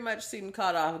very much seemed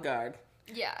caught off guard.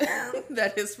 Yeah.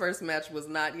 That his first match was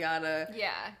not Yana.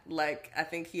 Yeah. Like, I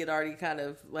think he had already kind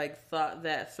of, like, thought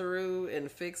that through and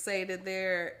fixated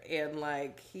there. And,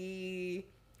 like,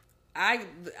 I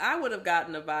would have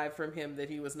gotten a vibe from him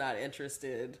that he was not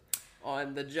interested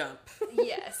on the jump.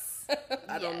 Yes.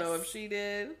 I don't know if she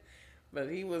did, but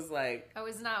he was like... That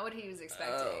was not what he was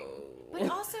expecting. Oh. But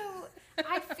also...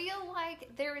 I feel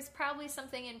like there is probably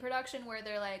something in production where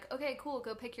they're like, okay, cool,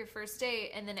 go pick your first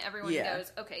date, and then everyone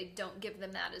goes, okay, don't give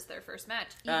them that as their first match,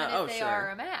 even if they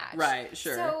are a match. Right,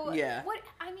 sure. So, yeah. What,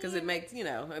 I mean... Because it makes,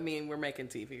 we're making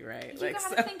TV, right? You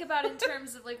gotta think about it in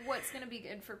terms of, like, what's gonna be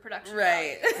good for production.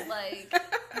 Right. Values. Like,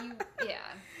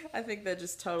 I think that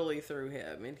just totally threw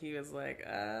him, and he was like,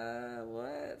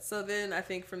 what? So then I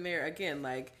think from there, again,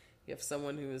 like, you have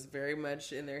someone who is very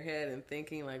much in their head and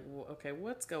thinking like, okay,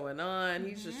 what's going on? Mm-hmm.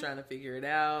 He's just trying to figure it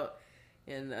out.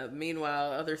 And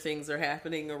meanwhile, other things are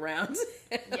happening around.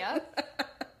 Yep.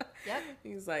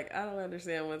 He's like, I don't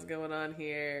understand what's going on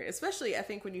here. Especially, I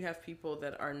think, when you have people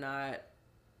that are not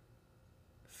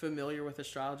familiar with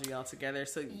astrology altogether.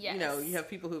 So, Yes. you know, you have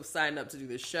people who've signed up to do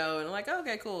this show and are like,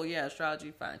 okay, cool, yeah,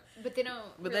 astrology, fine. But they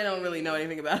don't They don't really know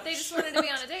anything about it. They just wanted to be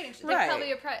on a dating show. Right.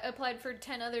 They probably applied for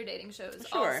 10 other dating shows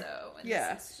Sure. also. And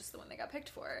Yeah. this is just the one they got picked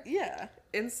for. Yeah.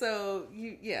 And so,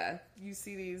 you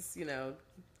see these, you know,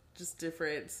 just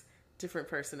different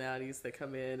personalities that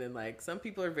come in, and like some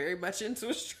people are very much into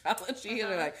astrology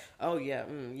and they're like, oh yeah,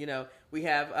 you know, we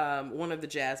have one of the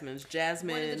Jasmines,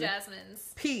 Jasmine One of the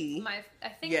Jasmines. P. I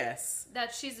think Yes.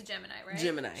 that she's a Gemini, right?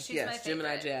 Gemini. She's Yes. my Gemini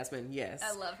favorite. Jasmine. Yes.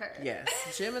 I love her. Yes.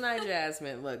 Gemini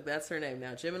Jasmine. Look, that's her name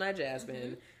now. Gemini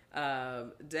Jasmine.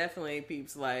 Definitely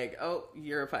peeps like, oh,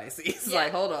 you're a Pisces. Yeah.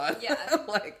 Like, hold on. Yeah.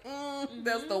 Like,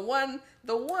 that's the one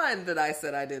that I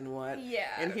said I didn't want. Yeah.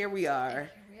 And here we are.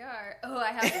 Here we are. Oh,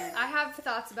 I have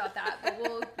thoughts about that,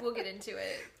 but we'll get into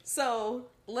it. So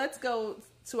let's go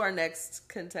to our next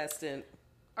contestant,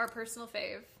 Our personal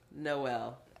fave.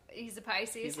 Noel. He's a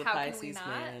Pisces. He's a How Pisces can we not?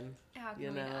 man. How can You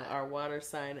we know, not? our water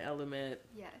sign element.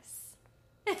 Yes.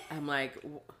 I'm like,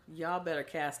 y'all better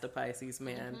cast a Pisces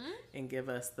man and give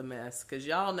us the mess, because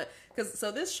y'all know.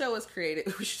 So this show is created.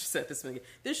 We should set this again.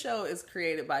 This show is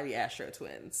created by the Astro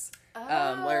Twins,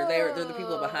 where they're the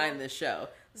people behind this show.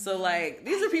 So like,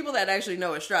 these are people that actually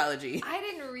know astrology. I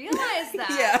didn't realize that.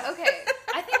 Yeah. Okay.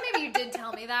 I think maybe you did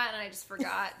tell me that and I just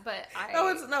forgot, but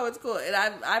It's cool, and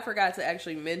I forgot to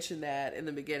actually mention that in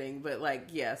the beginning. But like,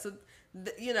 yeah, so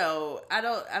you know,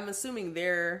 I'm assuming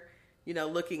they're, you know,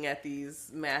 looking at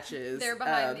these matches. They're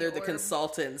behind they're the orb.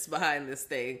 consultants behind this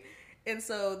thing. And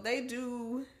so they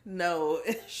do know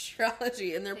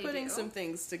astrology, and they're They putting do. some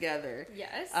things together.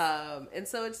 Yes. And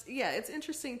so it's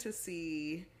interesting to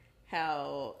see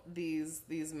how these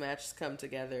matches come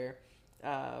together.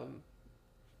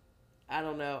 I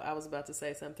don't know. I was about to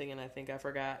say something and I think I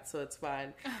forgot, so it's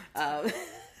fine.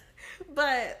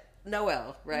 But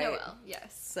Noel, right? Noel,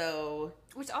 yes. So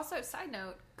Which also, side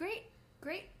note, great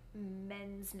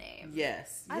men's name.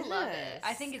 yes, I love it. yes,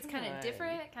 I think it's kind of God.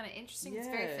 different, kind of interesting. It's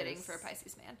very fitting Yes. for a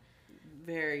Pisces man.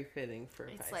 Very fitting for a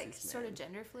It's Pisces like man. sort of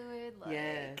gender fluid. Like,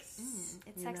 Yes,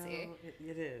 it's You sexy. know,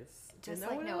 it is Just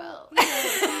And like Noel.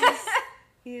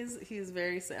 He's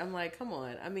very. I'm like, come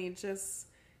on. I mean, just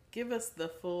give us the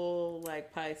full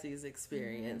like Pisces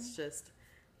experience. Just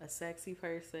a sexy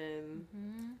person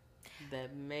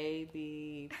that may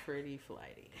be pretty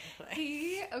flighty. Like,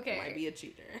 might be a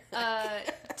cheater.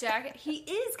 Jack, he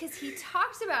is, because he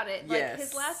talked about it, like Yes.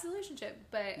 his last relationship.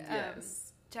 But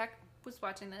Yes. Jack was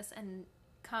watching this and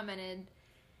commented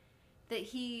that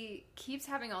he keeps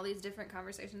having all these different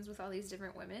conversations with all these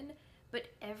different women, but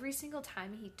every single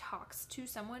time he talks to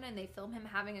someone and they film him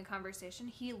having a conversation,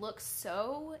 he looks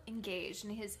so engaged,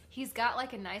 and he's got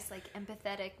like a nice like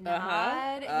empathetic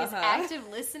nod. His active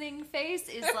listening face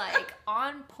is like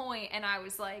on point, and I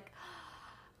was like,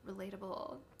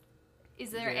 relatable. Is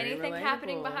there Very anything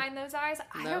happening relatable. behind those eyes?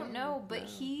 I No, don't know, but no.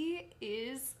 he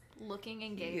is looking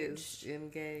engaged. He is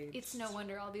engaged. It's no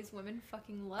wonder all these women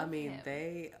fucking love I mean, him.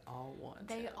 they all want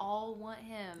They him. all want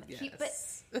him.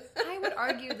 Yes. But I would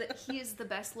argue that he is the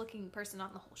best looking person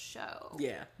on the whole show.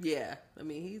 Yeah. I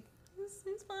mean, he's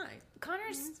fine.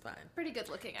 Connor's He's fine. pretty good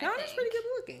looking, I Connor's think. pretty good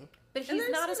looking. But And he's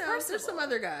there's, not as personable. There's some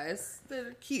other guys that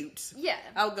are cute. Yeah.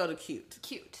 I'll go to cute.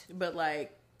 Cute. But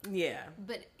like, yeah.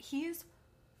 But he's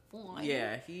fun.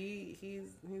 Yeah,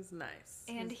 he's nice.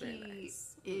 And he's very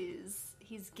he nice.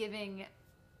 he's giving,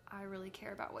 I really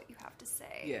care about what you have to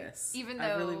say. Yes. Even though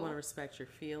I really want to respect your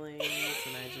feelings,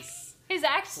 and I just his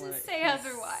actions wanna- say he's-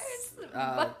 otherwise.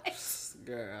 But-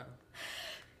 girl.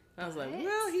 I was like, What?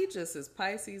 well, he just is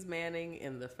Pisces Manning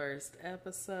in the first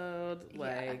episode.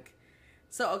 Like,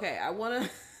 so okay, I wanna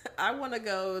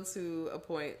go to a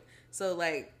point. So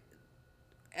like,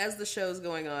 as the show's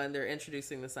going on, they're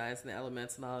introducing the science and the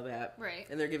elements and all of that, Right.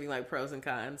 And they're giving like pros and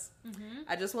cons.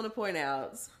 I just want to point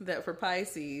out that for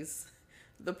Pisces,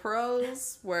 the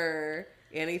pros were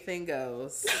anything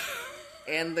goes,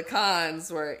 and the cons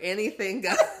were anything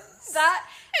goes. That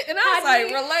And I was had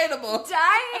me like, relatable.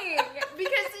 dying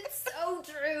because it's so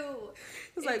true.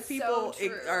 It's like so people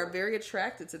true. are very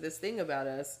attracted to this thing about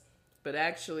us, but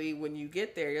actually, when you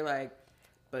get there, you're like,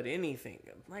 but anything.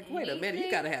 Like, wait a minute, you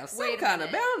Anything? gotta have some Wait a kind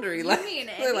of minute. boundary. You Like, mean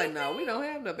they're like, no, anything? we don't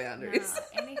have no boundaries.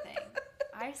 No, anything.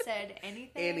 I said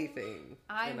anything. Anything.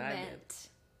 I And meant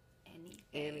anything.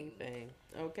 anything.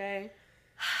 Okay?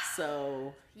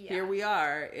 So, Yeah. here we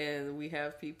are, and we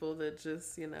have people that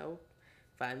just,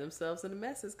 find themselves in the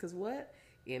messes, because what?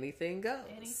 Anything goes.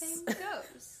 Anything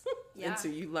goes. Yeah.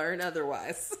 Until you learn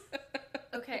otherwise.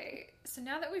 Okay, so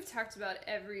now that we've talked about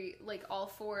all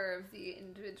four of the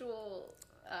individual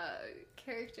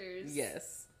characters.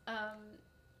 Yes.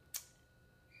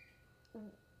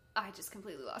 I just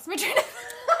completely lost my train of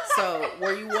thought. So,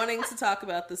 were you wanting to talk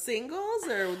about the singles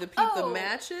or the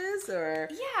matches or?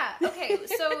 Yeah. Okay.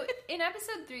 So in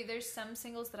episode 3, there's some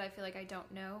singles that I feel like I don't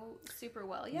know super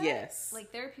well yet. Yes.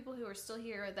 Like there are people who are still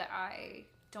here that I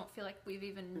don't feel like we've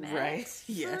even met. Right.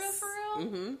 For Yes. real.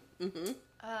 Mm-hmm.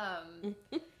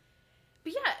 Mm-hmm.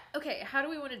 But yeah, okay, how do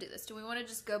we want to do this? Do we want to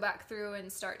just go back through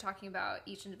and start talking about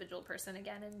each individual person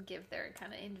again and give their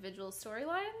kind of individual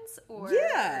storylines? Or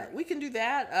yeah, we can do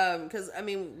that. Because, I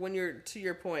mean, when you're, to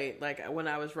your point, like, when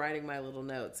I was writing my little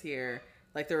notes here,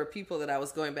 like, there were people that I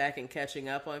was going back and catching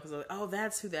up on, because I was like, oh,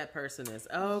 that's who that person is.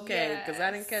 Okay, because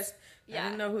I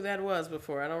didn't know who that was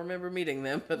before. I don't remember meeting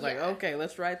them, but, like, okay,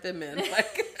 let's write them in.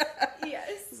 Like,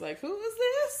 yes. It's like, who is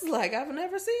this? Like, I've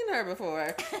never seen her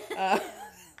before.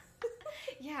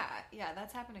 Yeah,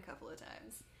 that's happened a couple of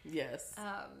times. Yes.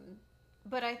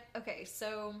 But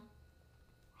so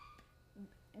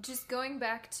just going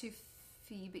back to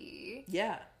Phoebe.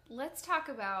 Yeah. Let's talk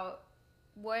about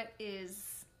what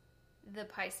is the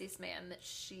Pisces man that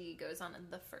she goes on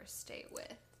the first date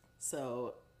with.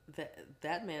 So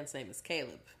that man's name is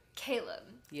Caleb. Caleb.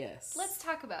 Yes. Let's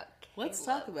talk about Caleb. Let's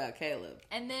talk about Caleb.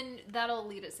 And then that'll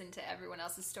lead us into everyone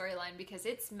else's storyline because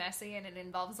it's messy and it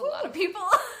involves a lot of people.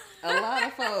 A lot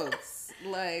of folks.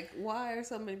 Like, why are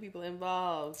so many people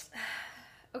involved?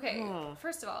 Okay,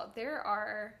 first of all,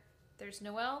 there's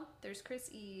Noelle, there's Chris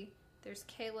E., there's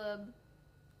Caleb.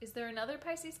 Is there another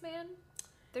Pisces man?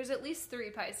 There's at least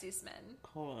 3 Pisces men.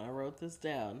 Hold on, I wrote this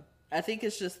down. I think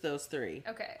it's just those 3.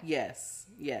 Okay. Yes.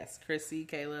 Chris E.,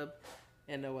 Caleb,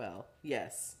 and Noelle.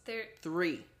 Yes.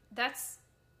 3.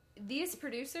 These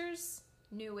producers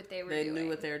knew what they were doing. They knew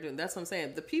what they were doing. That's what I'm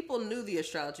saying. The people knew the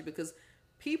astrology because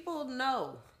people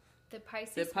know the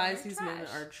Pisces men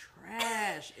are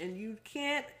trash. And you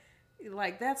can't,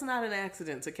 like, that's not an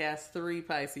accident to cast 3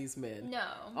 Pisces men. No.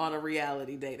 On a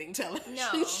reality dating television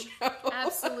show.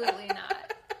 Absolutely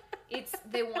not.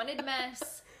 They wanted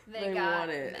mess. They got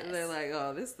mess. They're like,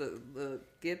 oh, this the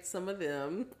get some of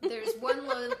them. There's one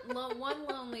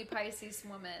lonely Pisces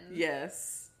woman.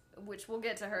 Yes. Which we'll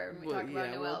get to her when we talk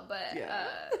about Noelle. But,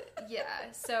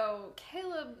 so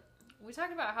Caleb, we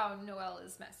talked about how Noelle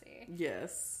is messy.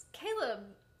 Yes. Caleb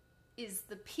is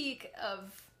the peak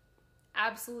of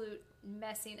absolute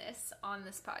messiness on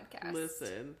this podcast.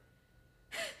 Listen.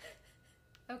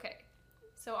 Okay.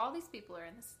 So all these people are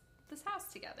in this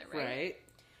house together, right? Right.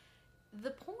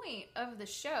 The point of the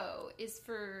show is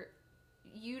for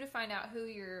you to find out who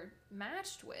you're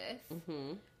matched with.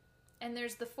 Mm-hmm. And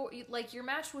there's you're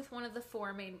matched with one of the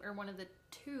 4 main, or one of the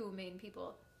 2 main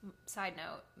people. Side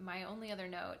note, my only other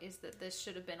note is that this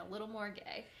should have been a little more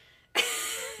gay.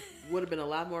 Would have been a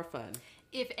lot more fun.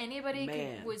 If anybody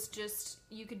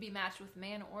you could be matched with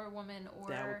man or woman, or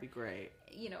that would be great.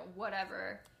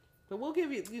 Whatever. But we'll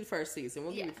give you the first season.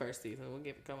 We'll give you the first season.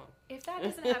 Come on. If that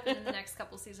doesn't happen in the next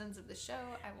couple seasons of the show,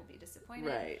 I will be disappointed.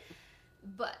 Right.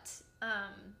 But,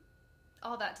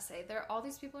 all that to say, all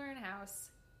these people are in a house.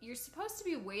 You're supposed to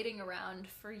be waiting around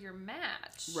for your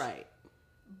match. Right.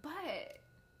 But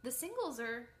the singles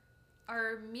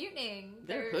are mutinying.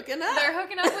 They're hooking up. They're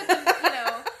hooking up with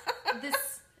them,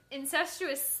 this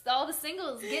incestuous, all the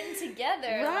singles getting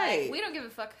together. Right. Like, we don't give a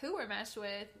fuck who we're matched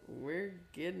with. We're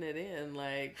getting it in.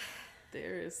 Like,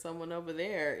 there is someone over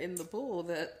there in the pool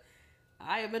that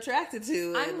I am attracted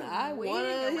to, and I want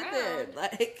to hit it.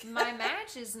 Like, my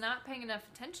match is not paying enough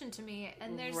attention to me,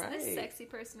 and there's this sexy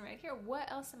person right here. What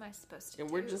else am I supposed to do?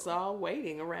 And we're just all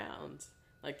waiting around.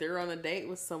 Like, they're on a date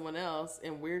with someone else,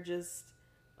 and we're just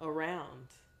around.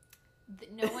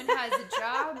 No one has a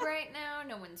job right now.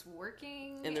 No one's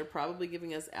working. And they're probably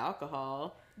giving us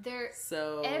alcohol.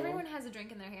 Everyone has a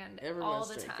drink in their hand all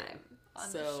the time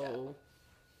on the show.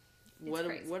 What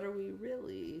are we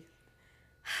really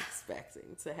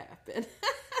expecting to happen?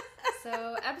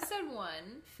 So, episode 1,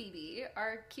 Phoebe,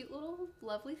 our cute little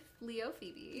lovely Leo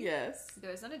Phoebe. Yes.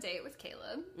 Goes on a date with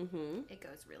Caleb. Mm-hmm. It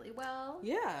goes really well.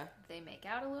 Yeah. They make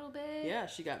out a little bit. Yeah,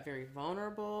 she got very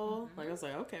vulnerable. Mm-hmm. Like, I was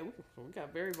like, okay, we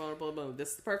got very vulnerable. But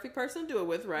this is the perfect person to do it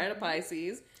with, right? Mm-hmm. A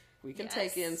Pisces. We can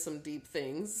take in some deep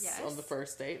things on the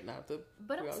first date. Not that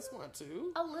we always want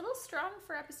to. A little strong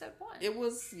for episode 1. It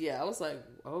was, I was like,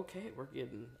 okay, we're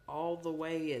getting all the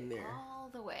way in there. All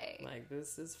the way. Like,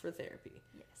 this is for therapy.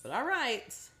 Yes. But all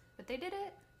right. But they did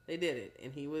it. They did it.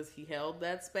 And he held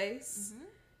that space.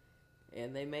 Mm-hmm.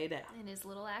 And they made out. In his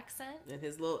little accent. In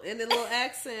his little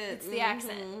accent. It's the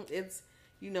accent. It's,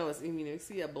 you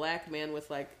see a black man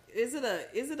with, like, is it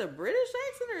a British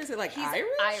accent or is it like Irish?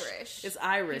 Irish. It's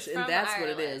Irish, and that's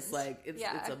Ireland. What it is. Like,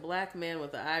 it's a black man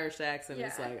with an Irish accent. Yeah.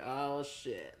 It's like, oh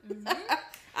shit.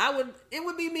 Mm-hmm. It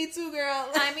would be me too, girl.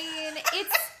 I mean,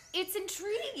 It's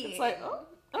intriguing. It's like,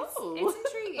 It's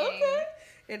intriguing. Okay.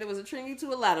 And it was intriguing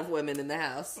to a lot of women in the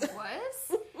house. It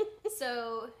was.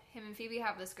 So him and Phoebe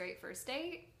have this great first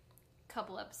date.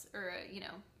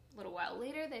 A little while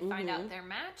later, they find out they're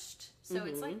matched. So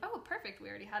it's like, oh, perfect. We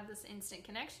already had this instant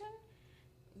connection.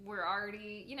 We're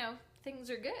already, things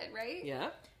are good, right? Yeah.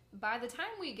 By the time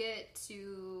we get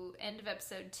to end of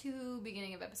episode 2,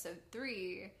 beginning of episode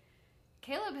 3,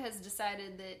 Caleb has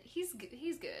decided that he's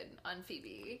good on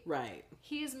Phoebe. Right.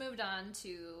 He's moved on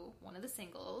to one of the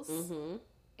singles, Mm-hmm.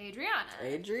 Adriana.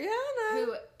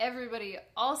 Who everybody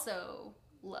also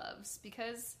loves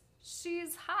because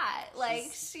she's hot.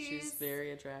 Like, she's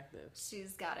very attractive.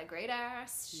 She's got a great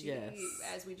ass. Yes.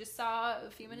 As we just saw a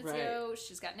few minutes ago,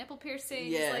 she's got nipple piercings.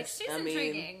 Yes. Like, she's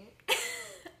intriguing.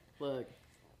 Look,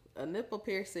 a nipple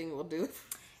piercing will do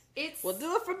it. Will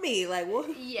do it for me. Like, well,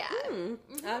 yeah.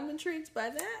 I'm intrigued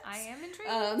by that. I am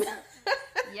intrigued.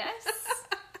 Yes.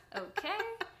 Okay.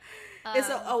 And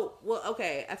so,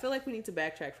 okay. I feel like we need to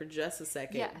backtrack for just a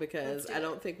second because I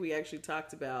don't think we actually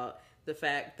talked about the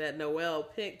fact that Noel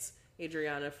picked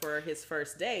Adriana for his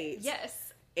first date.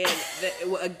 Yes. And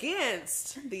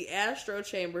against the Astro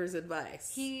Chamber's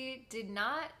advice. He did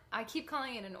not. I keep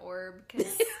calling it an orb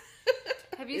because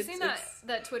have you seen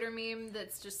that Twitter meme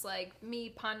that's just like me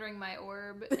pondering my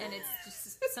orb and it's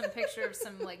just some picture of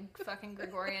some like fucking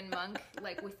Gregorian monk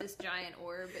like with this giant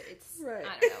orb. It's right.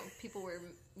 I don't know. People were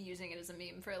using it as a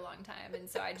meme for a long time, and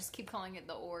so I just keep calling it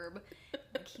the orb.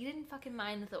 Like, he didn't fucking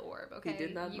mind the orb. Okay, he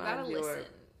did not you mind gotta the listen.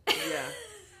 Orb. Yeah.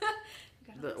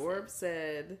 The orb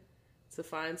said to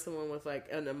find someone with like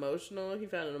he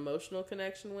found an emotional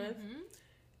connection with.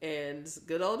 And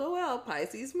good old Noel,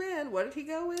 Pisces man, what did he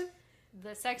go with?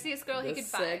 The sexiest girl he could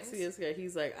find. The sexiest guy.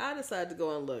 He's like, I decided to go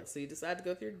on looks. So you decide to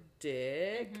go with your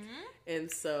dick. And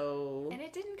so... And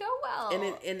it didn't go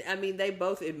well. And I mean, they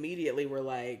both immediately were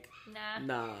like, nah.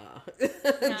 Nah.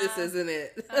 This isn't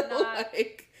it.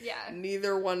 Like, yeah.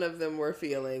 Neither one of them were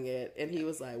feeling it. And he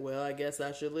was like, well, I guess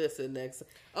I should listen next.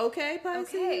 Okay, Pisces?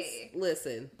 Okay.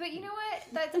 Listen. But you know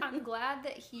what? I'm glad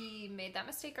that he made that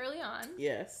mistake early on.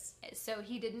 Yes. So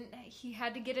he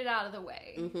had to get it out of the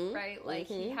way, right? Like,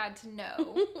 he had to know.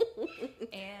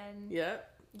 And,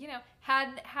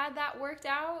 had that worked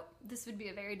out, this would be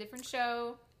a very different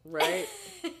show. Right.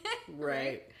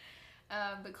 Right.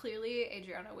 But clearly,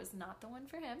 Adriana was not the one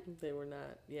for him. They were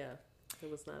not. Yeah. It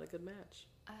was not a good match.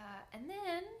 And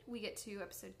then we get to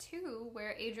episode 2,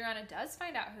 where Adriana does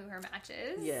find out who her match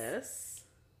is. Yes.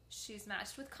 She's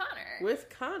matched with Connor. With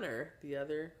Connor, the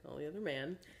only other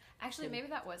man. Actually, maybe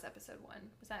that was episode 1.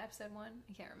 Was that episode 1?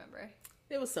 I can't remember.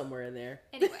 It was somewhere in there.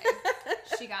 Anyway,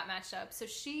 she got matched up. So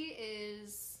she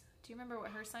is... Do you remember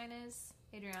what her sign is?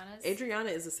 Adriana's? Adriana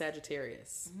is a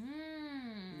Sagittarius.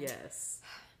 Yes.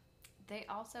 They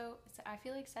also... I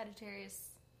feel like Sagittarius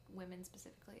women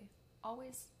specifically,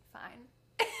 always fine.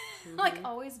 Like,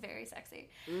 always very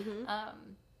sexy.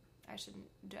 I shouldn't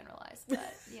generalize, but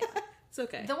yeah. It's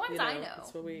okay. The ones I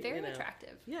know, very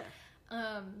attractive. Yeah.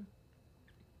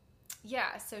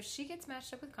 Yeah, so she gets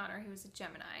matched up with Connor, who's a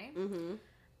Gemini.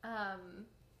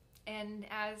 And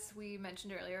as we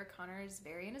mentioned earlier, Connor is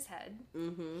very in his head.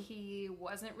 He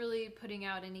wasn't really putting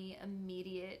out any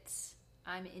immediate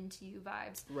I'm into you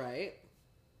vibes. Right.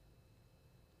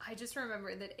 I just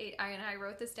remember that I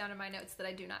wrote this down in my notes that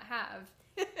I do not have.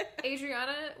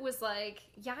 Adriana was like,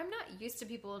 yeah, I'm not used to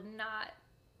people not,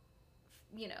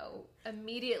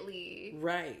 immediately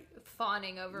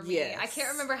fawning over me. Yes. I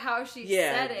can't remember how she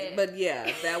said it. But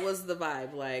yeah, that was the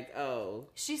vibe. Like, oh.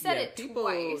 She said it people,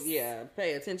 twice. Yeah,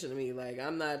 pay attention to me. Like,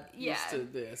 I'm not used to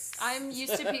this. I'm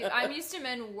used to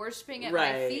men worshiping at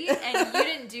my feet, and you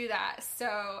didn't do that.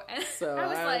 So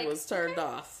I was turned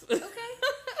off. Okay.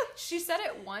 She said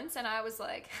it once, and I was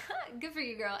like, good for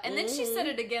you, girl. And then she said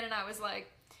it again, and I was like,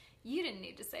 you didn't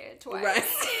need to say it twice. Right.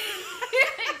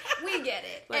 We get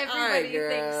it. Like, everybody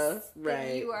thinks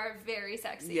that you are very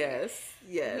sexy. Yes.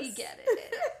 We get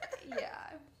it.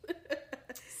 Yeah.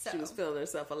 So, she was feeling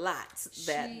herself a lot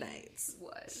that night.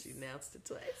 She announced it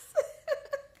twice.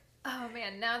 Oh,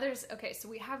 man. Now so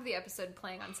we have the episode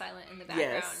playing on silent in the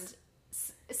background. Yes.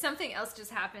 Something else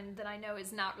just happened that I know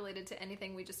is not related to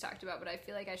anything we just talked about, but I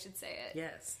feel like I should say it.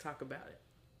 Yes, talk about it.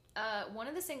 One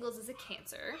of the singles is a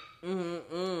Cancer,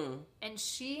 and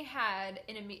she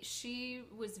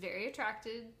was very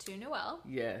attracted to Noel.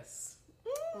 Yes,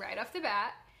 right off the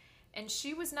bat, and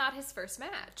she was not his first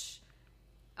match,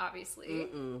 obviously,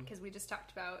 because we just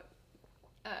talked about.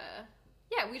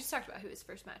 We just talked about who his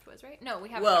first match was, right? No, we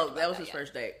haven't. Well, that was his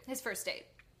first date. His first date.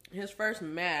 His first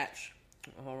match.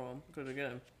 Hold on, because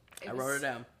again, I wrote it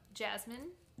down.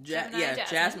 Jasmine.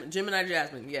 Gemini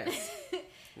Jasmine. Yes.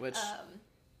 Which,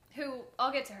 who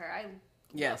I'll get to her. I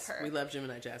yes, love her. we love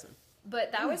Gemini Jasmine.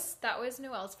 But that was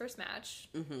Noelle's first match,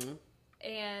 Mm-hmm.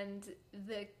 and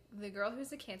the girl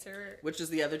who's a Cancer, Which is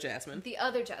the other Jasmine. the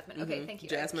other Jasmine. Okay, thank you.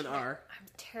 Jasmine R. I'm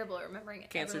terrible at remembering it.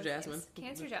 Cancer everyone's Jasmine. names.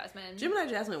 Cancer Jasmine. Gemini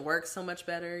Jasmine works so much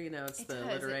better. You know, it's It the does.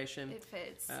 alliteration. It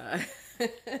fits.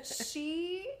 She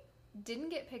She didn't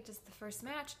get picked as the first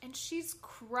match, and she's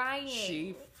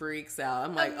crying. freaks out.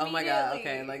 I'm like, oh my god,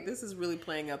 okay, Immediately. like this is really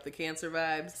playing up the Cancer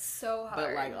vibes. So hard.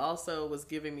 But like also was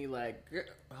giving me like,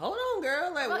 hold on,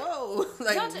 girl, like But- whoa,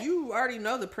 like Don't- you already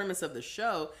know the premise of the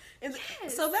show, and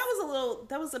Yes. so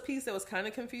that was a piece that was kind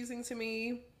of confusing to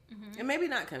me, and maybe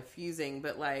not confusing,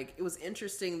 but like it was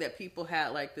interesting that people had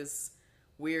like this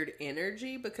weird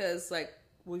energy because like,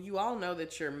 well, you all know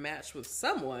that you're matched with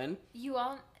someone. You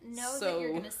all know that So-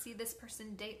 you're going to see this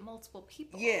person date multiple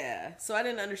people. Yeah, so I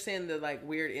didn't understand the like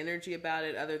weird energy about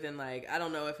it, other than like I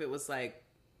don't know if it was like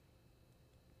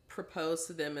proposed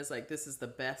to them as like this is the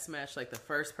best match, like the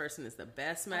first person is the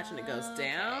best match, and it goes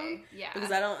down. Okay, yeah.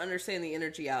 Because I don't understand the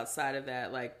energy outside of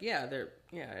that. Like,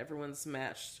 everyone's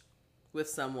matched with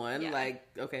someone. Yeah. Like,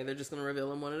 okay, they're just gonna reveal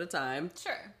them one at a time.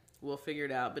 Sure. We'll figure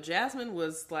it out. But Jasmine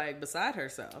was like beside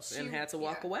herself and had to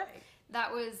walk yeah. away.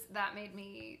 That made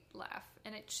me laugh,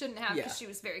 and it shouldn't have because Yeah. she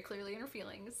was very clearly in her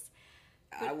feelings.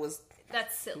 I was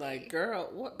That's silly. like, girl,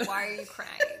 what? Why are you crying?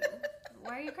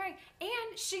 Why are you crying?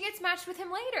 And she gets matched with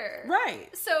him later. Right.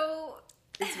 So,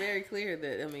 It's very clear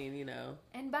that, I mean, you know.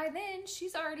 and by then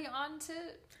she's already on to.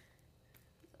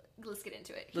 Let's get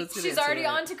into it. Let's get She's into already it.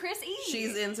 on to Chris E.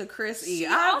 She's into Chris E. She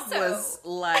I also- was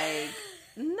like,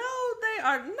 no, they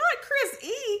are not Chris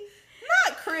E.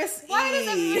 Not Chris Why E. does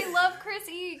everybody love Chris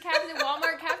E? Captain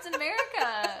Walmart, Captain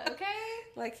America. Okay.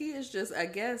 Like, he is just, I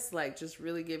guess, like, just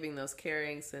really giving those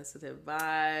caring, sensitive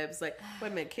vibes. Like,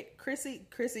 wait a minute, Chris E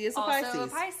is a Also Pisces. a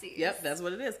Pisces. Yep, that's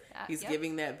what it is. He's yep.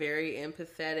 giving that very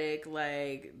empathetic,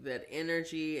 like, that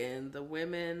energy, and the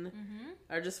women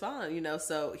are just fine, you know.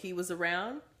 So he was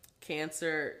around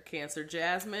Cancer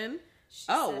Jasmine. She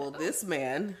Oh, said, well, this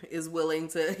man is willing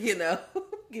to, you know,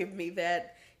 give me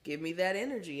that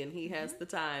energy, and he has the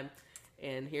time,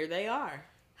 and here they are.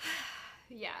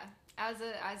 Yeah. As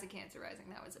a Cancer rising,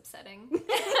 that was upsetting.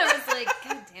 I was like,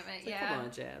 God damn it, yeah. Come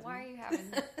on, Jasmine. Why are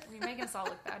you making us all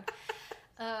look bad?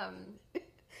 Okay.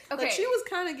 Like, she was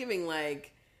kind of giving,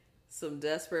 like, some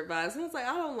desperate vibes, and I was like,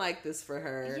 I don't like this for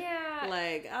her. Yeah.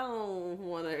 Like, I don't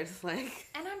want her to, like...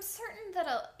 And I'm certain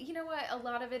that, you know what, a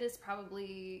lot of it is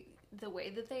probably the way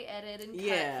that they edit and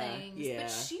cut things. yeah.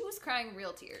 But she was crying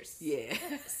real tears. Yeah.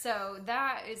 So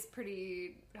that is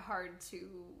pretty hard to,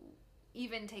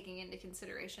 even taking into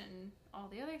consideration all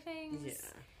the other things. Yeah.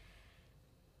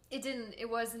 It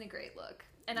wasn't a great look.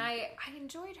 And I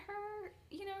enjoyed her,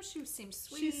 you know, she seemed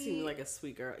sweet. She seemed like a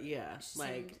sweet girl. Yeah. She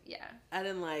Like, seemed- yeah. I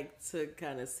didn't like to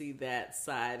kind of see that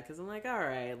side, because I'm like, all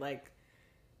right, like,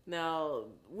 now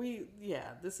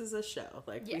this is a show.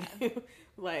 Like, Yeah.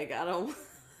 like, I don't...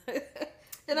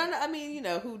 And I mean, you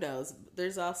know, who knows?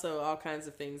 There's also all kinds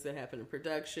of things that happen in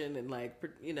production, and like,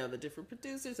 you know, the different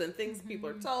producers and things people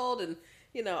are told, and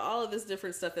you know, all of this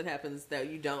different stuff that happens that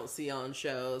you don't see on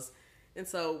shows. And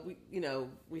so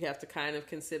we have to kind of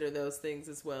consider those things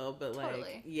as well. But like,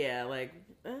 Totally. yeah, like,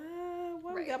 why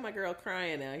we Right. got my girl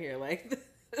crying out here like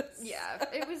this? Yeah,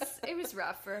 it was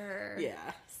rough for her. Yeah.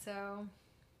 So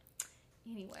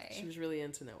anyway, She was really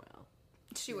into Noel.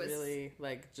 she was really,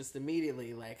 like, just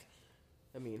immediately, like,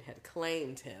 I mean, had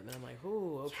claimed him. And I'm like,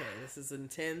 ooh, okay, this is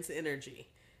intense energy.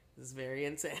 This is very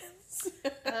intense.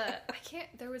 I can't.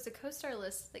 There was a co-star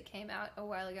list that came out a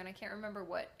while ago, and I can't remember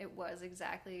what it was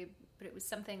exactly, but it was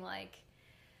something like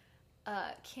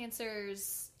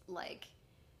Cancers, like,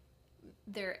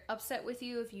 they're upset with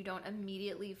you if you don't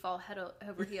immediately fall head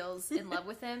over heels in love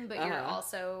with them, but you're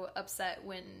also upset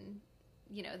when,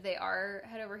 you know, they are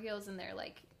head over heels and they're,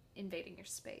 like, invading your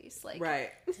space. Like, Right.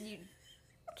 you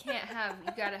can't have,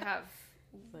 you gotta have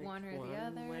Like, one or the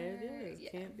other. way it is.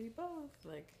 Yeah. Can't be both.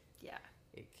 Like, Yeah.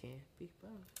 it can't be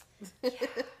both.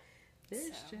 Yeah. There's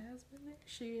So. Jasmine. There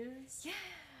she is. Yeah.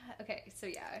 Okay, so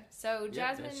yeah. So Yep,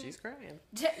 Jasmine... she's crying.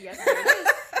 yes, there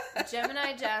it is.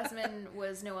 Gemini Jasmine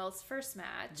was Noelle's first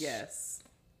match. Yes.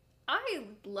 I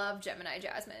love Gemini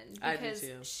Jasmine I do because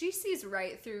too. she sees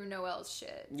right through Noelle's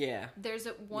shit. Yeah. There's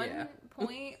one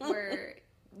point where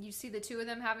you see the two of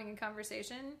them having a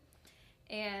conversation,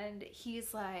 and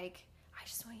he's like, I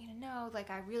just want you to know, like,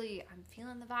 I'm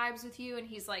feeling the vibes with you, and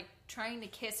he's like trying to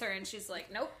kiss her, and she's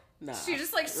like, nope. Nah. She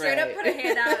just like straight up put a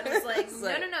hand out and was like, It's no,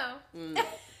 like, no, no. No.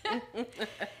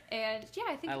 And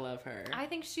yeah, I love her. I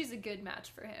think she's a good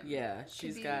match for him. Yeah,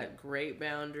 she's got great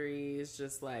boundaries.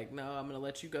 Just like, no, I'm going to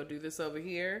let you go do this over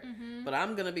here, but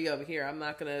I'm going to be over here. I'm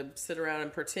not going to sit around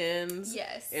and pretend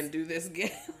and do this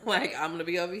again. Like, I'm going to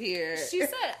be over here. She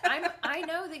said, I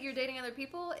know that you're dating other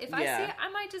people. If I see it, I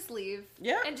might just leave.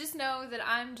 Yeah. And just know that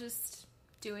I'm just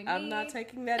doing I'm not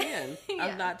taking that in.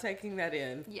 I'm not taking that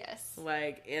in. Yes.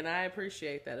 Like, and I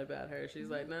appreciate that about her. She's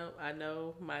like, no, I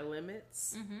know my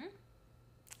limits.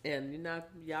 And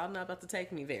y'all not about to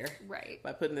take me there. Right.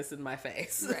 By putting this in my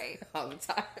face. Right. All the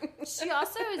time. She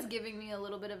also is giving me a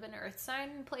little bit of an earth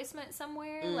sign placement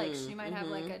somewhere. Like, she might have,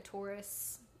 like, a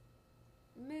Taurus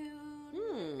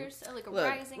moon. Or so, like, a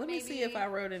rising, let me maybe. see if I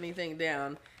wrote anything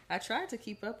down. I tried to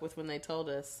keep up with when they told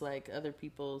us, like, other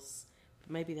people's...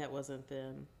 Maybe that wasn't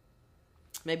them.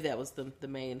 Maybe that was the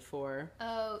main four.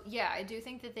 Oh, yeah. I do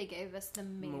think that they gave us the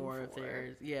main More four. of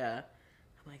theirs. Yeah.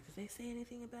 I'm like, did they say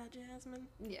anything about Jasmine?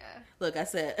 Yeah. Look, I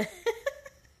said...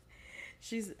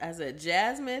 I said,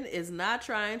 Jasmine is not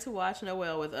trying to watch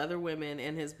Noelle with other women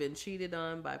and has been cheated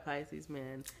on by Pisces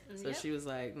men. So she was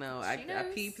like, no, I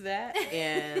peeped that.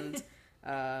 And,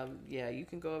 yeah, you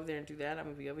can go over there and do that. I'm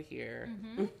going to be over here.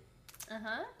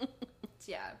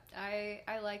 Yeah,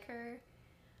 I like her.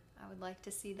 I would like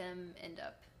to see them end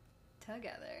up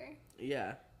together.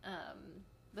 Yeah.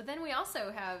 But then we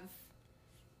also have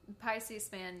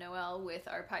Pisces man Noelle with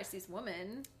our Pisces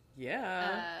woman.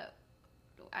 Yeah.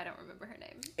 I don't remember her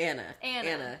name. Anna.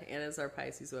 Anna's our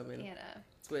Pisces woman. Anna.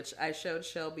 Which I showed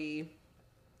Shelby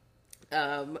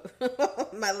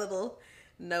my little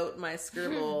note, my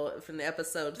scribble from the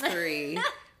episode 3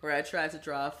 where I tried to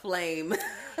draw a flame.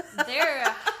 They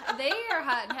are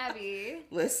hot and heavy.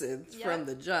 Listen, from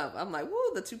the jump, I'm like,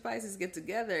 woo, the two Pisces get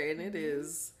together and it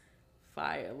is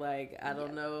fire. Like, I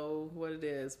don't know what it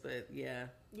is, but yeah.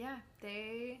 Yeah,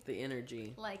 the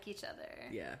energy. Like each other.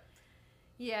 Yeah.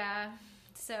 Yeah.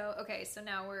 So, okay, so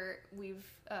now we're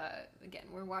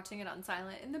watching it on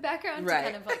silent in the background to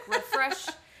kind of like refresh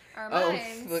our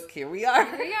minds. Oh, look, here we are.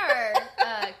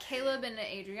 Caleb and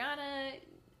Adriana,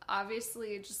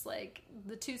 obviously just like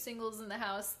the two singles in the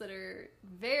house that are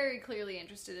very clearly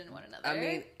interested in one another. I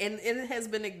mean, and it has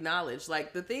been acknowledged.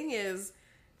 Like, the thing is,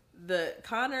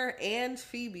 Connor and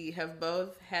Phoebe have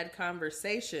both had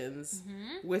conversations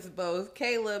with both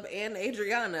Caleb and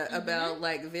Adriana about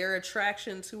like their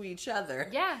attraction to each other.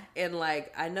 Yeah. And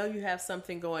like, I know you have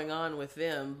something going on with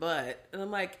them, and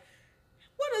I'm like,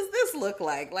 what does this look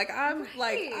like? Like, I'm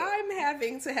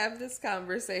having to have this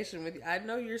conversation with you. I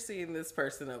know you're seeing this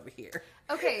person over here.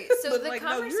 Okay, so the like,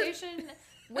 conversation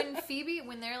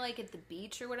when they're like at the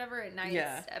beach or whatever at night,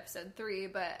 it's episode 3,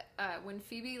 but when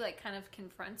Phoebe like kind of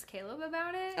confronts Caleb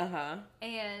about it,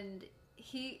 and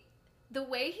the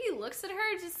way he looks at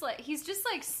her, just like he's just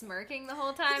like smirking the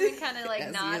whole time and kind of like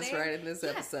nodding. He is right in this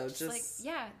episode, just like,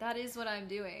 yeah, that is what I'm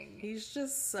doing. He's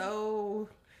just so.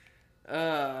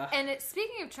 And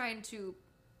speaking of trying to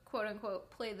quote unquote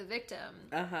play the victim,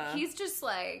 he's just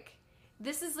like.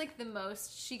 This is like the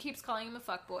most. She keeps calling him a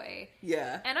fuckboy.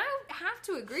 Yeah. And I have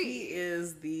to agree. He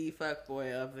is the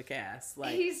fuckboy of the cast.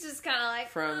 Like, he's just kind of like.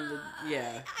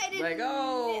 I didn't like,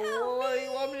 oh, what do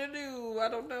you want me to do? I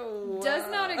don't know.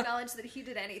 Does not acknowledge that he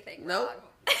did anything wrong.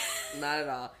 Not at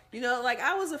all. You know, like,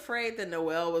 I was afraid that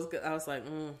Noelle was good. I was like,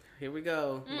 here we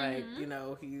go. Like, you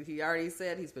know, he already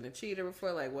said he's been a cheater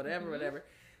before. Like, whatever.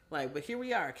 Like, but here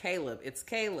we are, Caleb. It's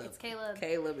Caleb.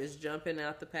 Caleb is jumping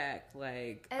out the pack.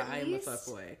 Like, I'm a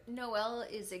fuckboy. Noelle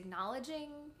is acknowledging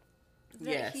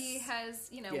that he has,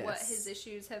 you know, what his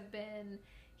issues have been.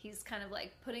 He's kind of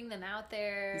like putting them out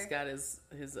there. He's got his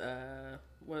the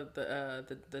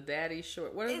daddy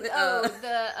short. What is it?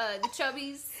 The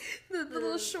chubbies. the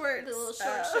little shorts. The little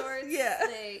shorts. Yeah.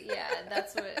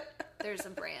 That's what. There's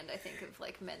a brand, I think, of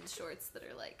like men's shorts that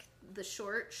are like the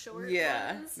short ones.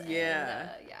 Yeah. And,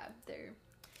 they're.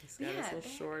 He's got his little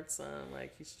shorts on,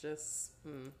 like he's just.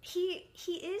 He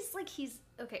is like he's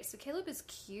okay. So Caleb is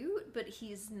cute, but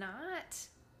he's not.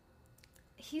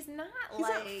 He's not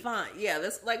fine. Yeah,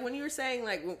 that's like when you were saying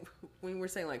like when you were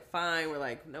saying like fine. We're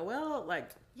like Noelle, like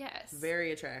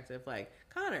very attractive. Like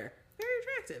Connor, very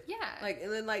attractive. Yeah. Like,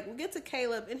 and then like we'll get to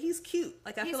Caleb and he's cute.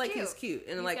 Like I feel like he's cute.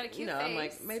 And he's like, got a cute you know, face. I'm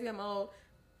like, maybe I'm old.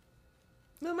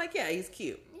 But I'm like, yeah, he's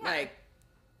cute. Yeah. Like,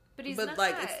 but he's not.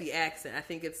 Like it's the accent. I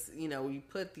think it's, you know, you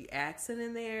put the accent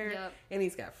in there and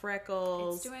he's got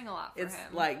freckles. It's doing a lot for him. It's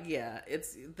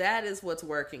like, that is what's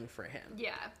working for him.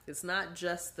 Yeah. It's not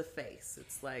just the face.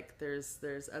 It's like there's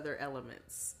other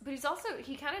elements. But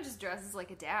he kind of just dresses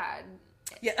like a dad.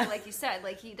 Yeah. Like you said,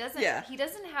 like he doesn't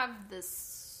have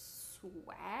this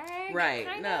swag. Right.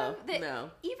 Kind No. of, that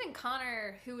No. Even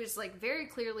Connor, who is like very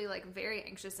clearly like very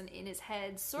anxious and in his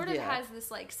head, sort of has this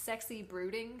like sexy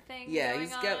brooding thing. Yeah, going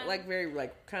he's got on. like very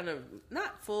like kind of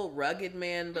not full rugged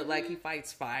man, but like he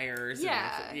fights fires.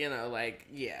 Yeah. And, you know, like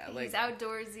like he's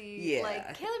outdoorsy. Yeah.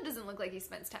 Like Caleb doesn't look like he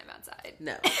spends time outside.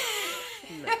 no,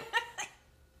 no.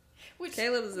 Which,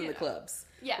 Caleb is in you the know. clubs.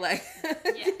 Yeah. Like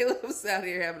Yeah. Caleb's out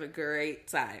here having a great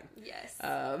time. Yes.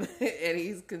 And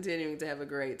he's continuing to have a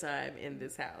great time in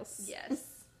this house. Yes.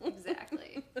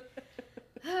 Exactly.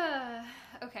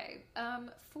 Okay.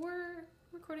 For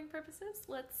recording purposes,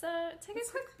 let's take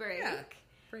a quick break. Yeah.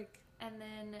 Break. And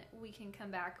then we can come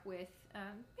back with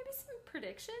maybe some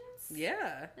predictions.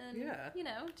 Yeah. And, Yeah. you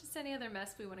know, just any other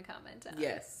mess we want to comment on.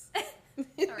 Yes. All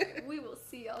right. We will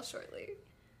see y'all shortly.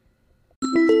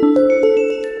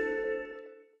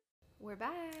 We're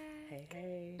back.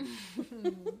 Hey.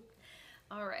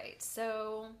 All right.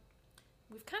 So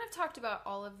we've kind of talked about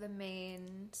all of the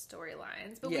main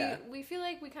storylines, but we feel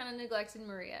like we kind of neglected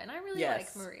Maria, and I really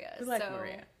like Maria. We like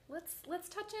Maria. Let's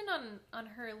touch in on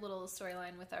her little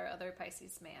storyline with our other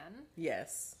Pisces man.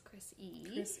 Yes. Chris E.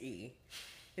 Chris E.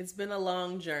 It's been a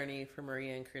long journey for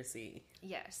Maria and Chris E.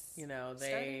 Yes. You know,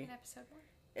 starting in episode 1.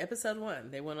 Episode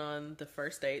 1, they went on the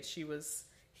first date. He was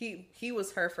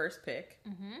her first pick.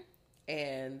 Mm-hmm.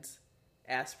 And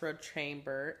Astro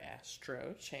Chamber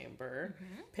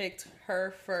picked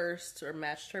her first, or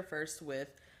matched her first with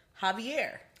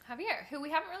Javier, who we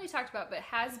haven't really talked about, but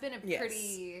has been a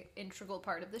pretty integral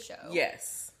part of the show.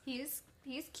 Yes. He's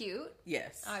cute.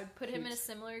 Yes. I'd put him in a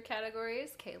similar category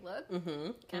as Caleb.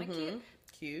 Mm-hmm. Kind of cute.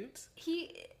 Cute.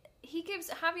 He gives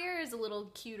Javier is a little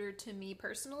cuter to me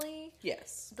personally.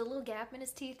 Yes. The little gap in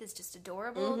his teeth is just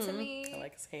adorable to me. I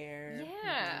like his hair.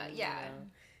 Yeah, yeah. You know,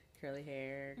 curly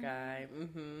hair guy.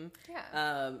 Mm-hmm.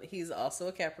 Yeah. He's also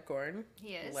a Capricorn.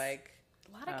 He is. Like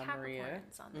a lot of Capricorns Maria.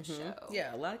 on the show.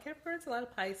 Yeah, a lot of Capricorns, a lot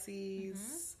of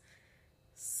Pisces.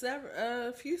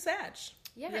 A few Sag.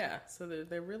 Yeah. So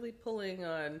they're really pulling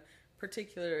on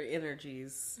particular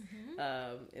energies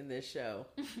in this show.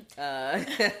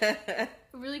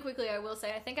 Really quickly, I will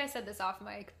say, I think I said this off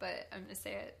mic, but I'm going to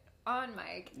say it on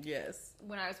mic. Yes.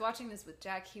 When I was watching this with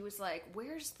Jack, he was like,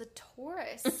 where's the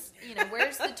Taurus?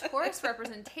 Where's the Taurus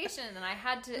representation? And I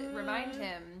had to remind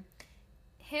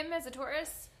him as a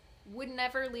Taurus would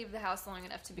never leave the house long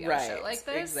enough to be on a show like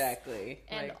this. Exactly.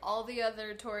 And all the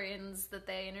other Taurians that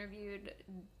they interviewed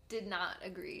did not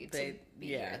agree to be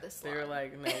here this long. They were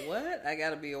like, no, what? I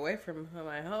gotta be away from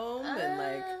my home and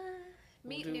like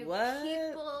meet do new what?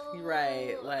 people.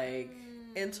 Right. Like,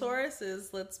 and Taurus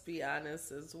is, let's be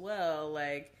honest as well,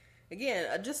 like,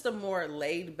 again, just a more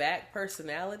laid back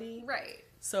personality. Right.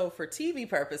 So for TV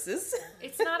purposes,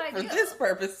 it's not ideal. For this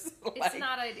purpose, it's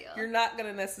not ideal. You're not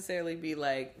gonna necessarily be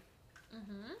like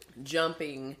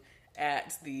jumping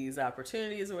at these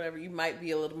opportunities or whatever. You might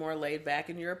be a little more laid back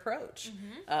in your approach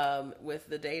with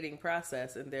the dating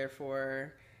process, and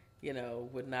therefore,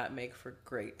 would not make for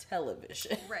great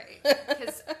television. Right.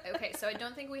 Because, okay, so I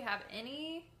don't think we have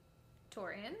any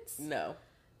Taurians. No.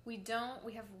 We don't.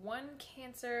 We have one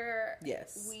Cancer.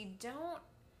 Yes. We don't.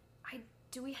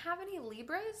 Do we have any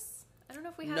Libras? I don't know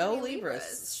if we have no any Libras.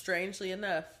 Strangely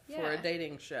enough, for a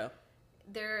dating show.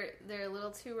 They're a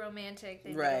little too romantic.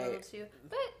 They right. a little too.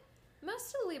 But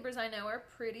most of the Libras I know are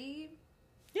pretty.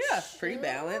 Yeah, pretty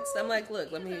balanced. I'm like,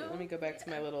 look, let me go back to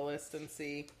my little list and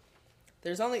see.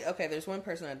 There's one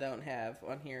person I don't have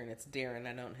on here, and it's Darren.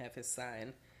 I don't have his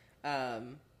sign.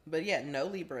 But yeah, no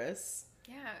Libras.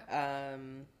 Yeah.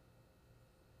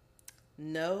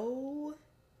 No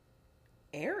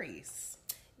Aries.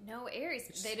 No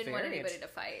Aries. They didn't want anybody to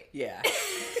fight. Yeah.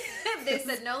 They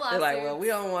said no lawsuits. They're like, well, we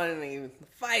don't want any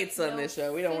fights on this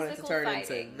show. We don't want it to turn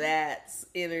into that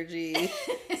energy.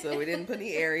 So we didn't put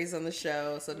any Aries on the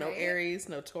show. So no Aries,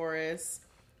 no Taurus.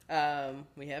 We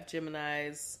have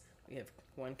Geminis. We have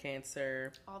one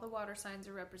Cancer. All the water signs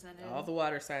are represented.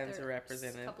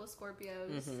 There's a couple of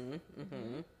Scorpios.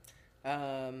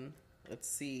 Let's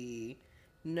see.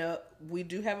 No, we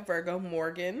do have a Virgo,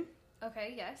 Morgan.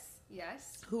 Okay, yes.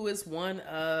 Who is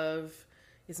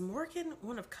is Morgan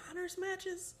one of Connor's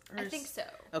matches? I think so.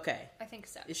 Okay. I think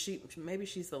so. Is she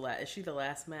the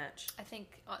last match? I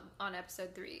think on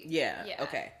episode 3. Yeah.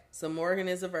 Okay. So Morgan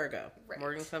is a Virgo. Right.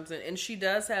 Morgan comes in, and she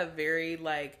does have very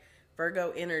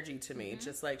Virgo energy to me.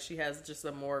 Just like she has just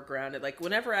a more grounded,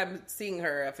 whenever I'm seeing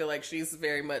her, I feel like she's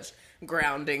very much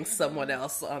grounding someone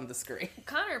else on the screen.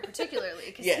 Connor particularly,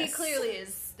 because he clearly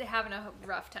is having a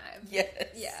rough time. Yes.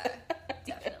 Yeah,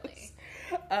 definitely.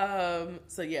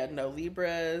 So yeah, no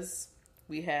Libras.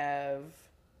 We have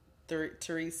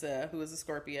Teresa, who is a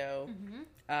Scorpio.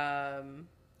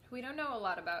 we don't know a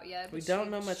lot about yet. But we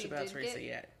don't know much about did Teresa get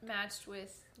yet. Matched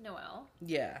with Noelle.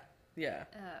 Yeah. Yeah.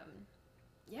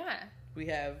 Yeah. We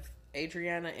have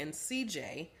Adriana and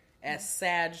CJ as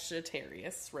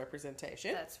Sagittarius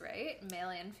representation. That's right. Male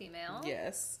and female.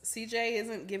 Yes. CJ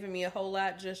isn't giving me a whole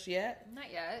lot just yet.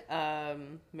 Not yet.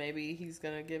 Maybe he's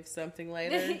going to give something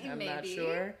later. I'm not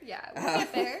sure. Yeah, we'll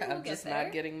get there. I'm just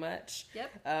not getting much.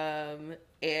 Yep.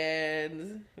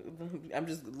 And I'm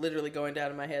just literally going down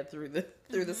in my head through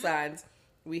the signs.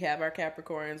 We have our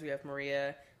Capricorns. We have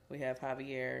Maria. We have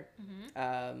Javier.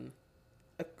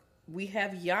 We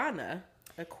have Yana,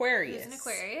 Aquarius. Who's an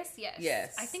Aquarius? Yes.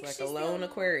 Yes. I think like she's a lone the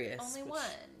Aquarius. only one.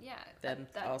 Yeah. That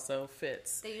also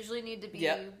fits. They usually need to be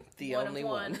the one only of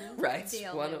one. Right. The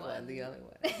one only of one. The only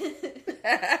one.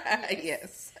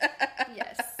 Yes.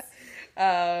 Yes.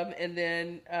 And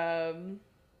then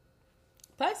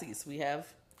Pisces. We have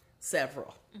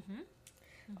several.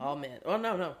 All men. Oh,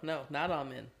 no, not all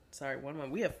men. Sorry, one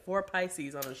woman. We have 4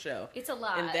 Pisces on the show. It's a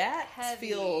lot. And that heavy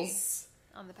feels...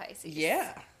 on the Pisces.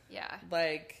 Yeah. Yeah.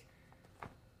 Like,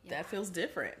 that feels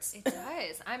different. It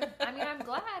does. I'm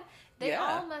glad. They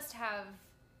all must have,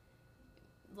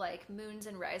 like, moons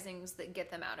and risings that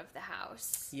get them out of the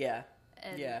house. Yeah.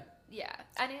 And, yeah. Yeah.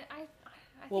 And I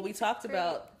well, we talked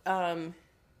about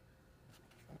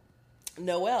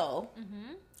Noelle.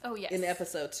 Oh, yes. In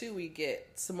episode 2, we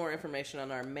get some more information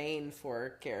on our main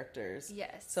 4 characters.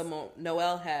 Yes. So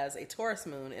Noelle has a Taurus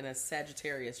moon and a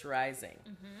Sagittarius rising.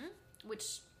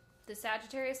 Which the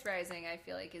Sagittarius rising, I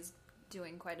feel like, is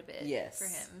doing quite a bit for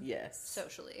him. Yes.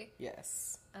 Socially.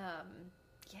 Yes.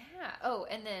 Yeah. Oh,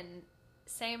 and then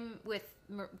same with,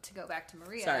 to go back to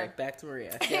Maria. Sorry, back to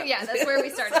Maria. Yeah, that's where we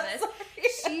started this.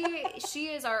 She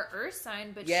is our earth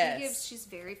sign, but she's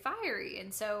very fiery.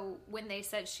 And so when they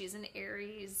said she's an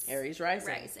Aries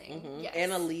rising. Yes.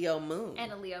 And a Leo moon.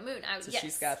 So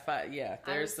she's got fire. Yeah,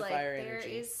 there's the fire energy.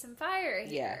 There is some fire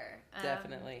here. Yeah,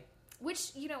 definitely.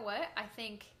 Which, you know what? I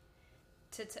think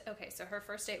okay, so her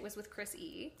first date was with Chris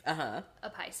E. A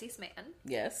Pisces man.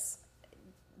 Yes.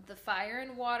 The fire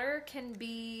and water can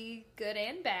be good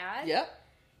and bad. Yep.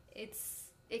 It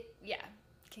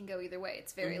can go either way.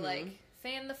 It's very like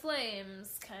fan the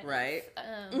flames kind right.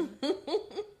 of.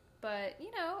 But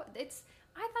you know, I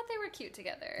thought they were cute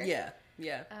together. Yeah.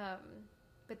 Yeah.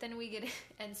 But then we get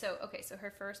and so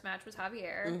her first match was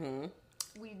Javier.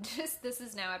 This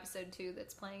is now episode 2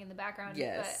 that's playing in the background.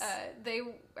 Yes. But they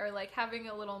are like having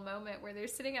a little moment where they're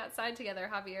sitting outside together,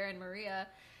 Javier and Maria,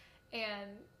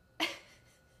 and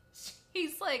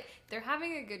he's like, they're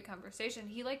having a good conversation.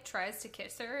 He like tries to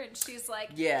kiss her, and she's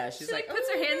like, she like puts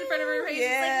her hands in front of her face.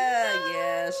 Yeah, like, no!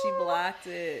 Yeah, she blocked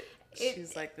it.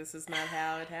 She's like, this is not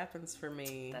how it happens for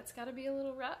me. That's got to be a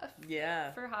little rough.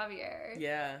 Yeah. For Javier.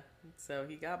 Yeah. So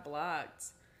he got blocked.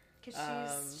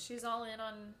 Because she's all in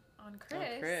on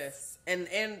Chris.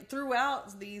 And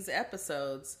throughout these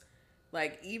episodes,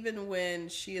 like even when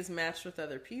she is matched with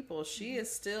other people, she is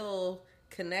still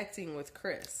connecting with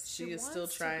Chris. She is still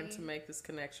trying to make this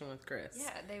connection with Chris.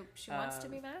 Yeah, she wants to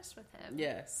be matched with him.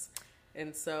 Yes.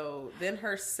 And so then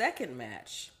her second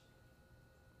match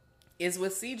is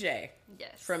with CJ.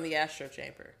 Yes. From the Astro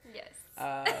Chamber. Yes.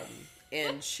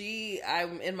 And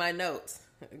I'm in my notes,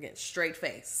 again, straight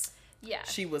face. Yeah.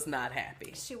 She was not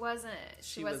happy. She wasn't.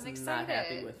 She wasn't excited. Not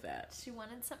happy with that. She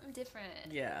wanted something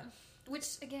different. Yeah.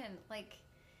 Which, again, like,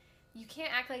 you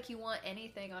can't act like you want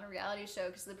anything on a reality show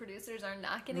because the producers are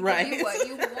not going to give you what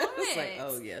you want. It's like,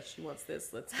 oh, yeah, she wants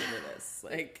this. Let's give her this.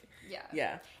 Like,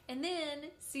 yeah. And then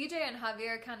CJ and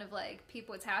Javier kind of, like, peep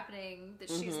what's happening,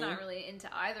 that she's not really into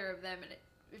either of them. And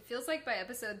it feels like by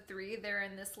episode 3, they're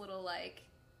in this little, like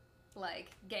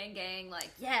gang,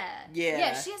 like, yeah,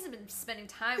 she hasn't been spending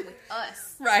time with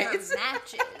us right for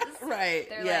matches. Right.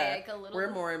 They're like a little, we're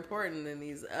more important than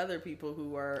these other people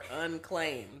who are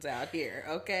unclaimed out here.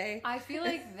 Okay. I feel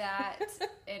like that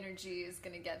energy is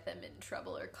going to get them in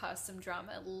trouble or cause some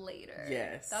drama later.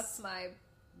 Yes, that's my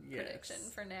prediction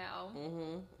for now.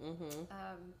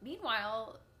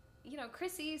 Meanwhile, you know,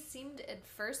 Chrissy seemed at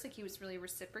first like he was really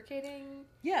reciprocating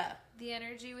the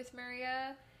energy with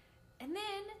Maria, and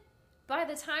then by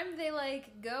the time they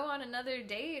like go on another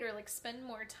date or like spend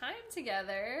more time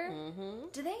together,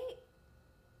 do they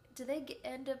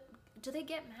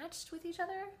get matched with each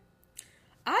other?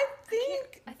 I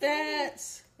think that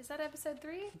is that episode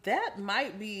 3. That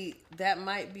might be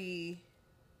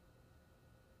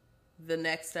the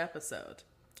next episode.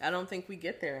 I don't think we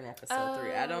get there in episode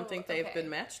 3. I don't think they've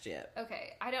been matched yet.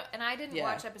 Okay, I didn't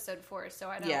watch episode 4, so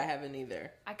I don't. Yeah, I haven't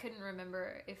either. I couldn't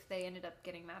remember if they ended up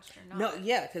getting matched or not. No,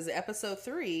 yeah, because episode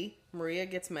 3, Maria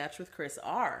gets matched with Chris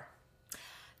R.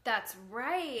 That's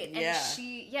right. Yeah.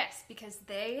 And yes, because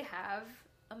they have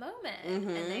a moment. And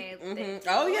they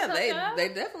oh yeah, they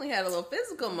definitely had a little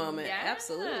physical moment. Yeah.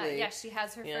 Absolutely. Yeah, she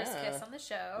has her first kiss on the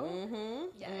show.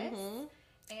 Yes.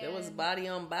 And it was body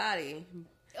on body.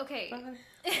 Okay.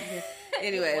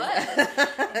 Anyways,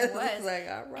 it was like,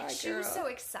 all right, and she girl. was so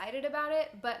excited about it,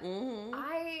 but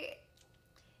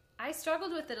I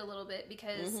struggled with it a little bit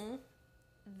because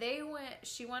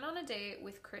she went on a date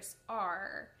with Chris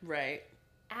R. Right.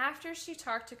 After she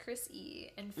talked to Chris E.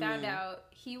 and found out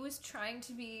he was trying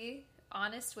to be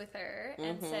honest with her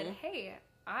and said, hey,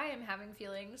 I am having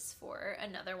feelings for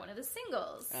another one of the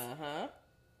singles.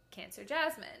 Cancer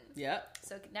Jasmine. Yep.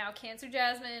 So now Cancer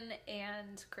Jasmine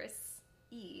and Chris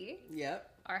E.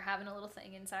 are having a little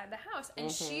thing inside the house.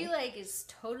 And she, like, is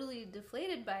totally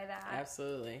deflated by that.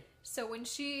 Absolutely. So when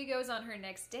she goes on her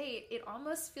next date, it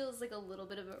almost feels like a little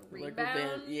bit of a rebound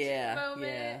moment.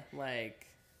 Yeah. Like,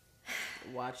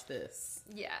 watch this.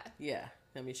 Yeah. Yeah.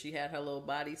 I mean, she had her little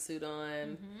bodysuit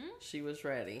on. She was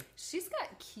ready. She's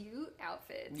got cute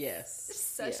outfits. Yes.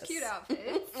 Such cute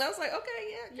outfits. And I was like,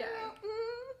 okay, yeah, girl.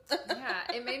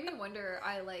 Yeah, it made me wonder,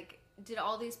 did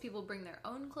all these people bring their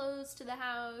own clothes to the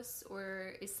house,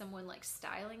 or is someone, like,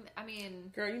 styling? I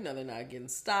mean... Girl, you know they're not getting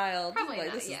styled. Probably like,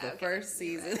 not. This is the first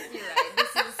season. You're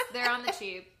right. They're on the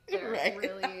cheap. They're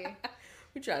really...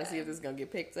 We're trying to see if this is going to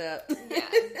get picked up.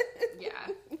 Yeah.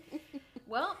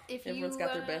 Well, if everyone's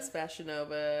got their best Fashion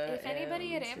Nova. If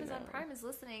anybody at Amazon Prime is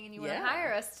listening and you want to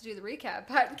hire us to do the recap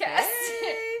podcast,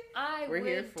 we're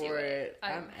here for it.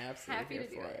 I'm absolutely here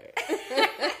for it.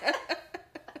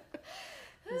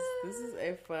 This is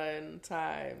a fun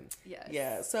time. Yes.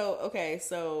 Yeah.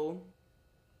 So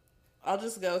I'll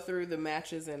just go through the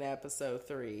matches in episode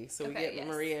 3. So we get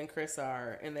Maria and Chris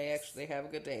R, and they actually have a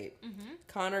good date.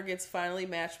 Connor gets finally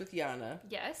matched with Yana.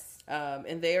 Yes.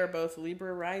 And they are both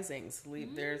Libra risings.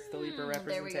 There's the Libra representation.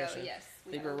 There we go. Yes.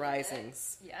 Libra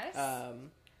risings. Yes.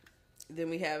 Then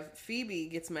we have Phoebe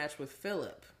gets matched with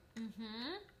Philip.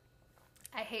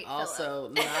 I hate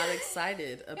also Philip. Not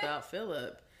excited about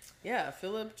Philip. Yeah,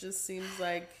 Philip just seems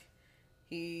like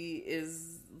he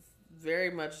is very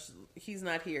much, he's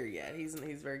not here yet. He's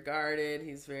very guarded.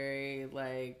 He's very,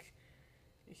 like,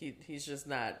 he's just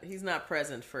not, he's not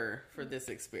present for this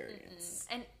experience.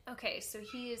 And okay, so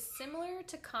he is similar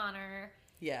to Connor.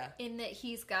 Yeah. In that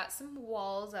he's got some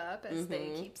walls up, as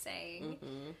they keep saying.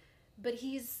 But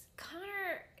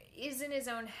Connor is in his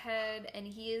own head, and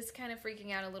he is kind of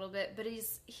freaking out a little bit, but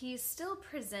he's still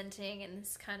presenting in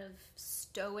this kind of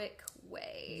stoic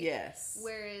way. Yes.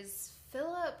 Whereas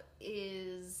Philip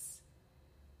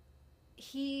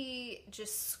he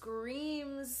just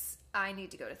screams, I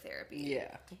need to go to therapy.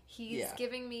 Yeah. He's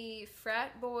giving me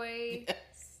frat boy,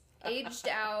 aged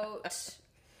out,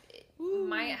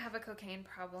 might have a cocaine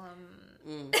problem.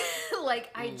 I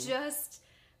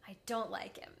don't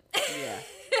like him.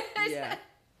 Yeah.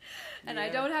 And I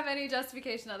don't have any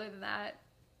justification other than that.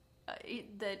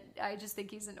 That I just think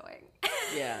he's annoying.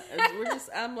 Yeah,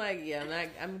 I'm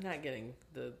not getting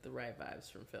the right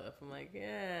vibes from Philip. I'm like,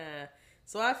 yeah.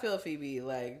 So I feel Phoebe,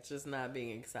 like, just not being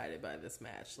excited by this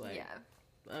match. Like,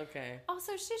 okay.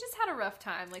 Also, she just had a rough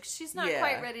time. Like, she's not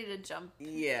quite ready to jump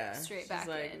straight back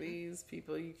in. She's like, these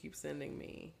people you keep sending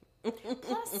me.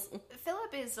 Plus,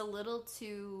 Philip is a little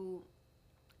too...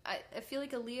 I feel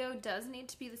like a Leo does need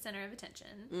to be the center of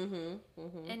attention.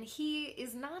 And he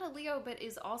is not a Leo, but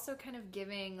is also kind of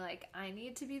giving, like, I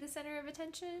need to be the center of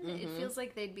attention. It feels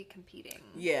like they'd be competing.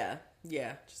 Yeah,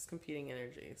 just competing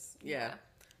energies. Yeah.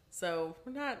 So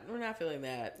we're not feeling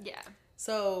that. Yeah.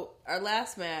 So our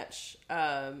last match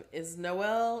is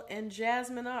Noelle and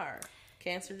Jasmine R.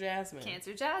 Cancer Jasmine.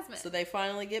 So they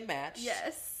finally get matched.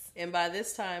 Yes. And by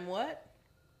this time, what?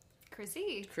 Chris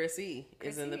E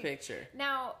is in the picture.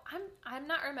 Now, I'm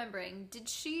not remembering. Did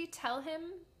she tell him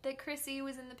that Chris E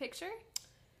was in the picture?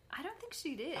 I don't think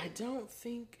she did. I don't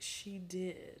think she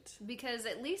did. Because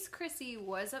at least Chris E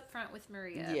was up front with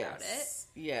Maria about it.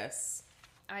 Yes.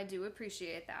 I do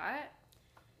appreciate that.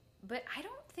 But I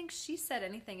don't think she said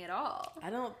anything at all. I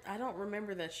don't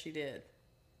remember that she did.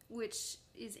 Which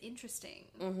is interesting.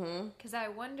 Because I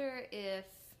wonder if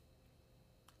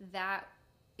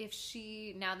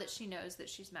she, now that she knows that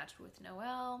she's matched with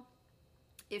Noelle,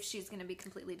 if she's going to be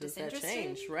completely disinterested. Does that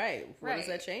change? Right. What does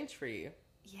that change for you?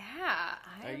 Yeah.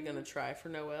 Are you going to try for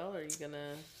Noelle, or are you going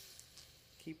to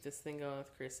keep this thing going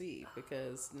with Chris E?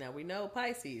 Because now we know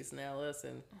Pisces. Now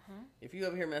listen, if you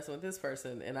over here messing with this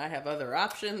person and I have other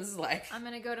options, like... I'm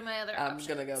going to go to my other options.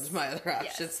 I'm going to go to my other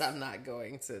options. Yes. I'm not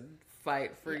going to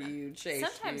fight for you, chase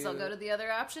Sometimes you. I'll go to the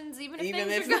other options even if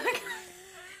things are going...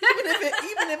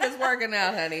 Even if it's working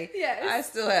out, honey. Yes. I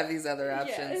still have these other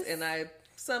options, Yes. and I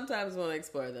sometimes want to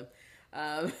explore them.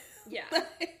 Yeah.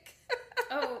 Like,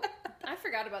 Oh, I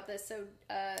forgot about this. So,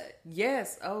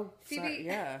 yes. Oh, Phoebe. sorry.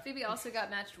 Yeah. Phoebe also got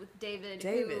matched with David, who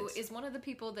David. is one of the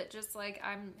people that just like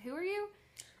who are you?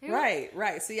 Who?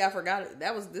 Right. See, I forgot it.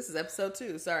 This is episode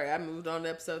 2. Sorry, I moved on to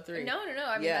episode 3. No. I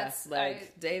mean, yeah, that's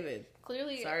David.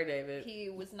 Clearly, Sorry, David. He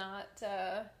was not.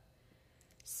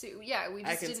 We I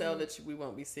just can didn't... tell that we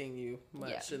won't be seeing you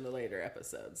much in the later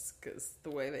episodes because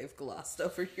the way they've glossed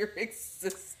over your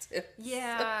existence.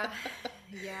 Yeah,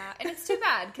 and it's too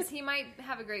bad because he might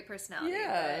have a great personality.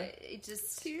 Yeah, but it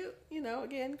just cute.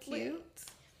 Again, cute.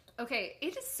 Okay,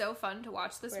 it is so fun to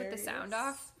watch this with the sound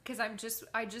off because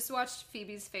I just watched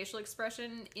Phoebe's facial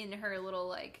expression in her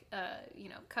little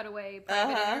cutaway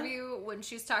private interview when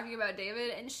she's talking about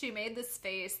David, and she made this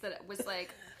face that was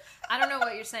like, I don't know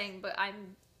what you're saying, but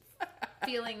I'm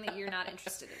feeling that you're not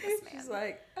interested in this man. She's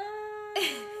like,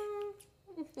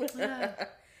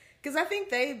 because I think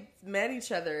they met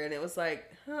each other, and it was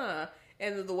like, huh.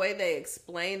 And the way they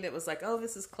explained it was like, oh,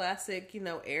 this is classic,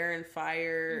 air and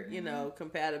fire,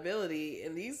 compatibility.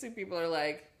 And these two people are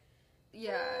like,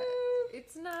 yeah,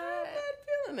 it's not. I'm not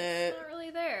feeling it. Not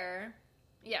really there.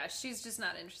 Yeah, she's just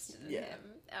not interested in him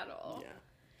at all. Yeah.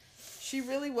 She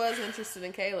really was interested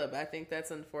in Caleb. I think that's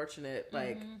unfortunate,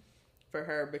 for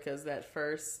her, because that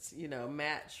first,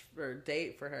 match or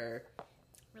date for her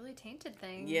really tainted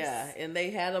things. Yeah, and they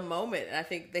had a moment. I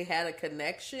think they had a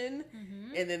connection,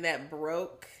 and then that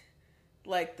broke,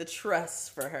 the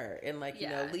trust for her. And,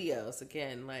 Leo's,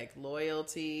 again,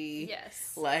 loyalty.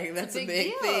 Yes. That's a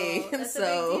big thing. That's a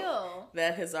big deal.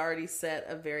 That has already set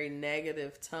a very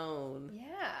negative tone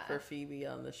for Phoebe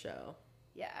on the show.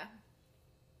 Yeah.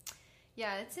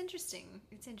 Yeah, it's interesting.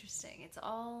 It's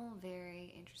all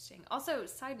very interesting. Also,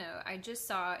 side note, I just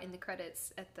saw in the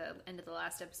credits at the end of the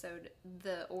last episode,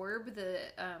 the orb, the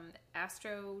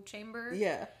astro chamber,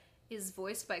 is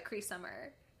voiced by Cree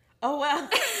Summer. Oh, wow.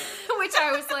 Which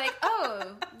I was like,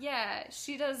 oh, yeah,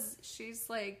 she does. She's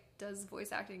does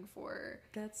voice acting for.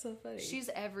 That's so funny. She's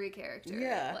every character.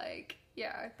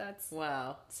 Yeah. That's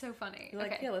wow. So funny. You're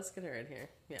like, yeah, let's get her in here.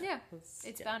 Yeah.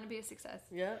 It's bound to be a success.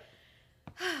 Yeah.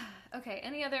 Okay,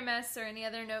 any other mess or any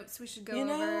other notes we should go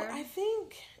over? I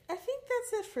think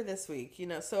that's it for this week.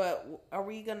 So are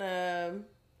we gonna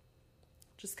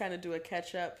just kind of do a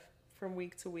catch up from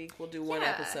week to week? We'll do one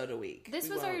episode a week. This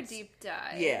was our deep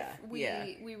dive. Yeah,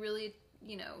 we really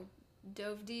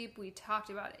dove deep. We talked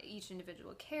about each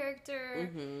individual character.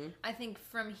 Mm-hmm. I think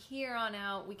from here on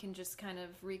out we can just kind of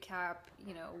recap,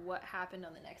 what happened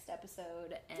on the next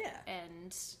episode,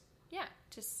 and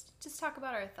just talk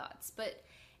about our thoughts. But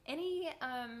any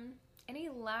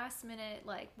last minute,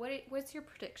 what's your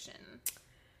prediction?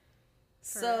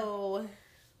 So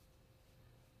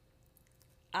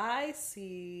I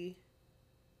see.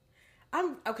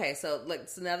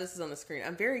 So now this is on the screen.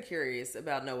 I'm very curious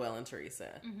about Noelle and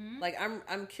Teresa. Mm-hmm.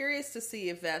 I'm curious to see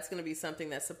if that's going to be something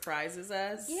that surprises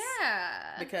us.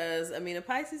 Yeah. Because a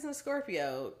Pisces and a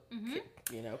Scorpio,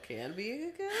 can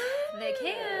be good. They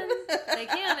can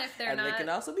if they're and not. They can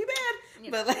also be bad.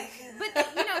 But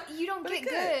you don't get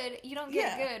good. You don't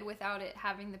get good without it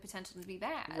having the potential to be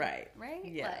bad. Right. Right.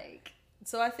 Yeah.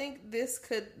 So I think this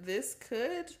could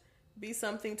be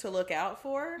something to look out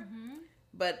for. Mm-hmm.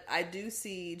 But I do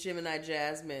see Gemini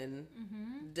Jasmine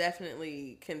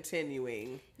definitely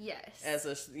continuing. Yes.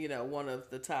 As one of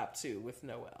the top 2 with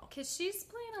Noelle. Because she's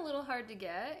playing a little hard to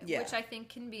get, which I think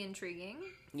can be intriguing.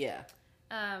 Yeah.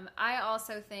 I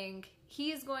also think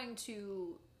he is going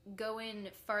to go in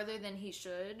farther than he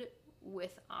should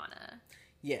with Anna.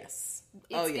 Yes.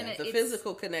 The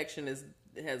physical connection is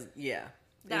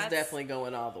definitely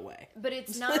going all the way. But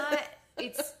it's not...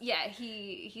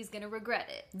 he's gonna regret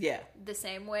it. Yeah. The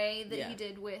same way that he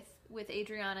did with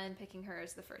Adriana and picking her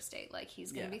as the first date.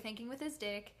 He's gonna be thinking with his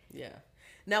dick. Yeah.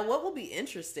 Now, what will be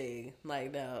interesting,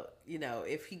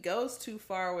 if he goes too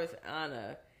far with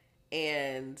Anna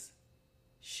and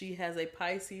she has a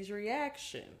Pisces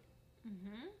reaction,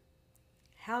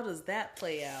 how does that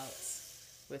play out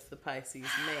with the Pisces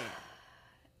man?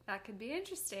 That could be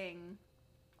interesting.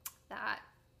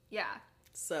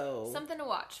 So something to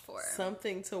watch for.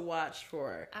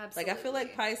 Absolutely. I feel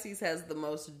like Pisces has the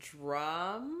most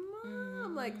drama.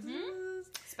 I'm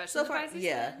especially so far, the Pisces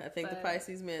men. I think the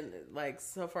Pisces men,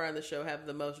 so far in the show, have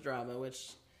the most drama,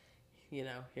 which,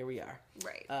 here we are.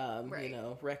 Right. Right.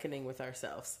 Reckoning with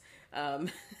ourselves.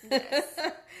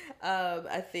 Yes.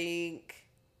 I think,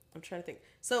 I'm trying to think.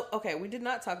 So, okay, we did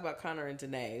not talk about Connor and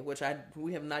Danae, which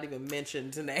we have not even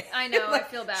mentioned Danae. I know, I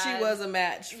feel bad. She was a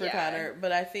match for Connor,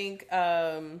 but I think...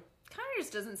 Connor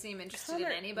just doesn't seem interested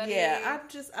in anybody. Yeah,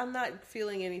 I'm not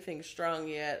feeling anything strong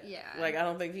yet. Yeah. Like, I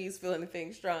don't think he's feeling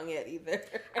anything strong yet either.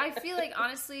 I feel like,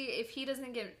 honestly, if he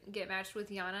doesn't get matched with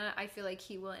Yana, I feel like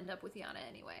he will end up with Yana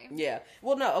anyway. Yeah.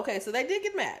 Well, no, okay, so they did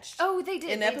get matched. Oh, they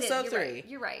did. In episode 3.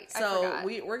 You're right. So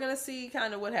we're going to see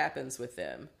kind of what happens with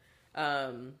them.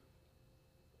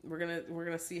 We're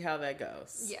gonna see how that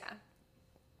goes. Yeah.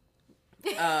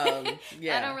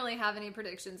 Yeah. I don't really have any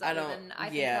predictions other than I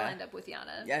think he'll end up with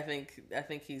Yana. I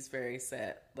think he's very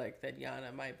set, like, that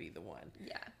Yana might be the one.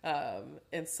 Yeah.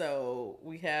 And so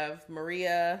we have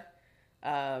Maria.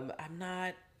 I'm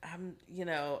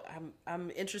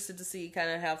interested to see kind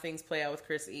of how things play out with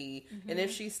Chris E. And if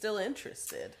she's still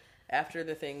interested after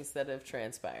the things that have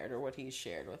transpired or what he's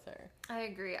shared with her. I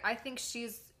agree. I think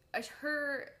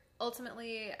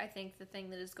ultimately, I think the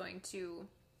thing that is going to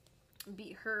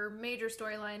be her major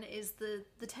storyline is the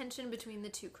tension between the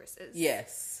two Chris's.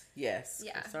 Yes. Yeah.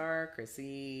 Chris R, Chris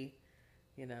E.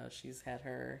 You know, she's had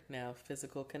her now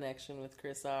physical connection with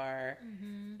Chris R.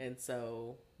 And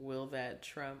so will that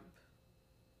trump?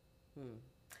 We'll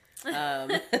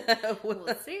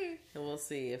see. We'll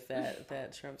see if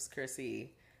that trumps Chris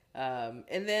E.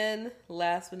 And then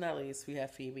last but not least, we have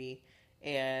Phoebe.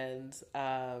 And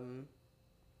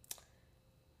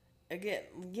again,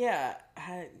 yeah,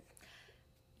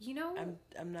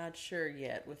 I'm not sure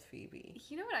yet with Phoebe.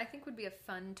 You know what I think would be a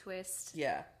fun twist?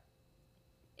 Yeah.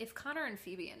 If Connor and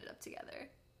Phoebe ended up together.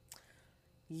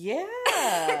 Yeah.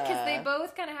 Because they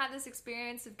both kind of had this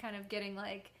experience of kind of getting,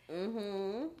 like,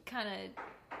 kind of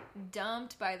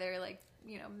dumped by their, like,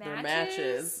 matches. Their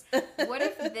matches. What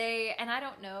if they, and I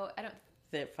don't know.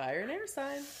 That fire and air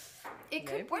sign. It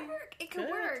could work. It could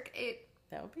work.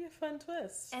 That would be a fun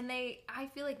twist. And I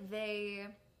feel like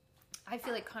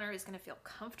Connor is going to feel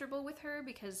comfortable with her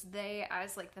because they,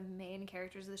 as like the main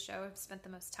characters of the show, have spent the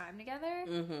most time together.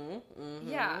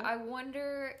 Yeah, I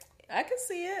wonder. I could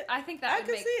see it. I think that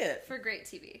would make it for great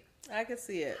TV. I could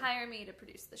see it. Hire me to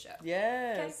produce the show.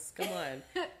 Yes, okay? Come on.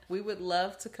 We would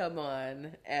love to come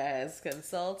on as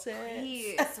consultants.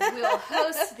 Please, we'll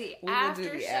host the after show.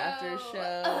 We will do the after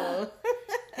show.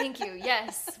 Thank you.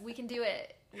 Yes, we can do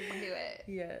it. We can do it.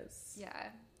 Yes. Yeah,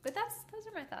 but those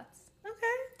are my thoughts.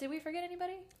 Okay. Did we forget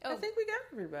anybody? I think we got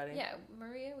everybody. Yeah,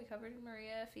 Maria. We covered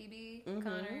Maria, Phoebe,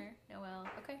 Connor, Noelle.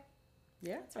 Okay.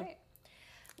 Yeah. That's right.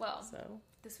 Well,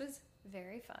 this was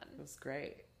very fun. It was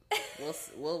great.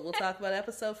 We'll talk about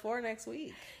episode 4 next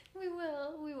week. We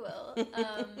will.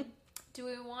 Do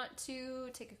we want to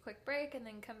take a quick break and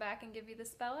then come back and give you the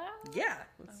spell out? Yeah.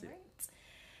 All right. We'll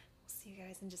see you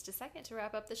guys in just a second to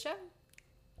wrap up the show.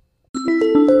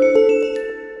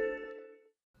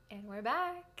 And we're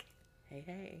back.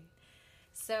 Hey.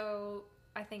 So,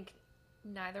 I think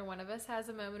neither one of us has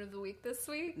a moment of the week this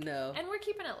week. No. And we're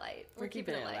keeping it light. We're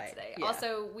keeping it light today. Yeah.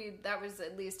 Also, that was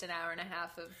at least an hour and a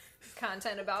half of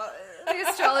content about the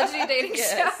astrology dating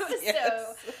show.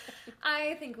 So,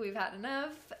 I think we've had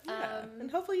enough. Yeah.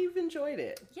 And hopefully you've enjoyed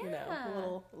it. Yeah. A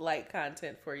little light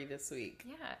content for you this week.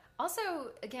 Yeah.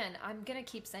 Also, again, I'm going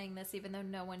to keep saying this even though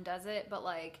no one does it, but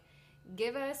like,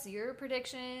 give us your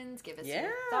predictions, give us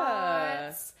your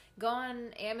thoughts. Go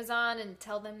on Amazon and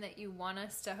tell them that you want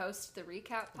us to host the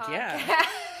recap podcast. Yeah.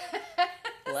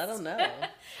 Let them know.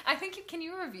 I think, can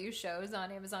you review shows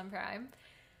on Amazon Prime?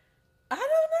 I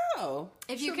don't know.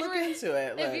 If you can look into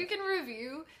it. If you can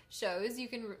review shows, you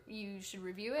should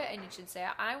review it and you should say,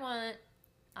 I want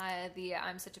the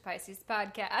I'm Such a Pisces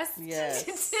podcast. Yes.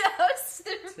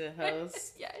 to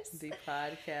host yes. the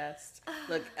podcast.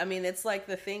 Look, I mean, it's like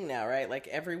the thing now, right? Like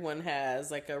everyone has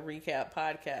like a recap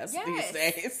podcast these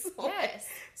days. Yes.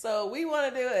 So we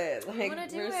want to do it. We want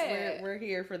to do it. We're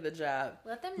here for the job.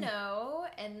 Let them know,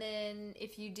 and then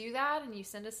if you do that and you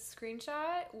send us a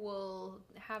screenshot, we'll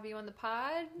have you on the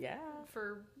pod. Yeah.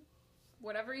 For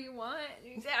whatever you want.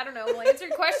 I don't know. We'll answer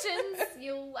questions.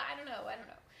 I don't know.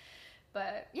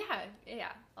 But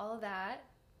yeah, all of that.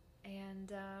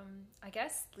 And I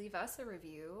guess leave us a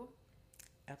review.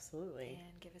 Absolutely.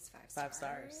 And give us 5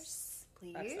 stars.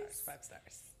 Please. 5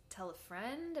 stars. Tell a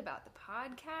friend about the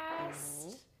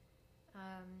podcast.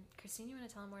 Christine, you want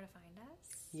to tell them where to find us?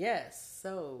 Yes.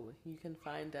 So you can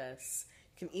find us.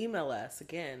 You can email us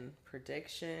again.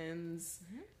 Predictions.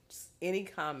 Just any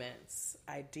comments,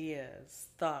 ideas,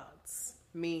 thoughts,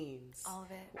 memes. All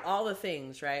of it. All the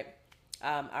things, right?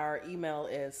 Our email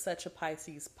is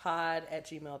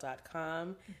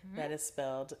suchapiscespod@gmail.com. That is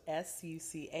spelled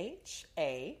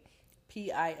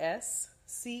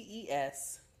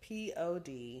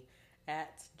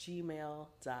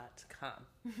SuchaPiscespod@gmail.com.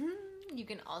 You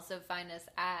can also find us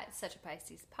at Such a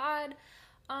Pisces Pod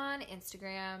on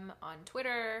Instagram, on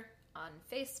Twitter, on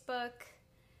Facebook.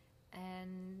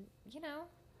 And,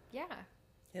 yeah.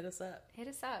 Hit us up. Hit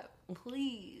us up.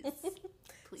 Please.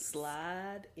 Please.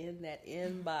 Slide in that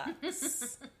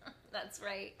inbox. That's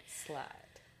right. Slide.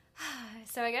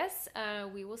 So I guess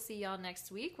we will see y'all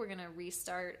next week. We're going to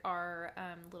restart our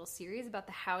little series about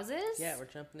the houses. Yeah, we're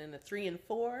jumping into 3 and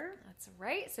 4. That's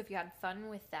right. So if you had fun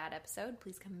with that episode,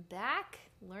 please come back,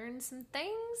 learn some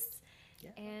things,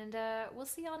 and we'll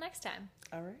see y'all next time.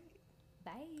 All right.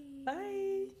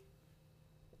 Bye.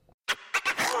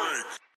 Bye.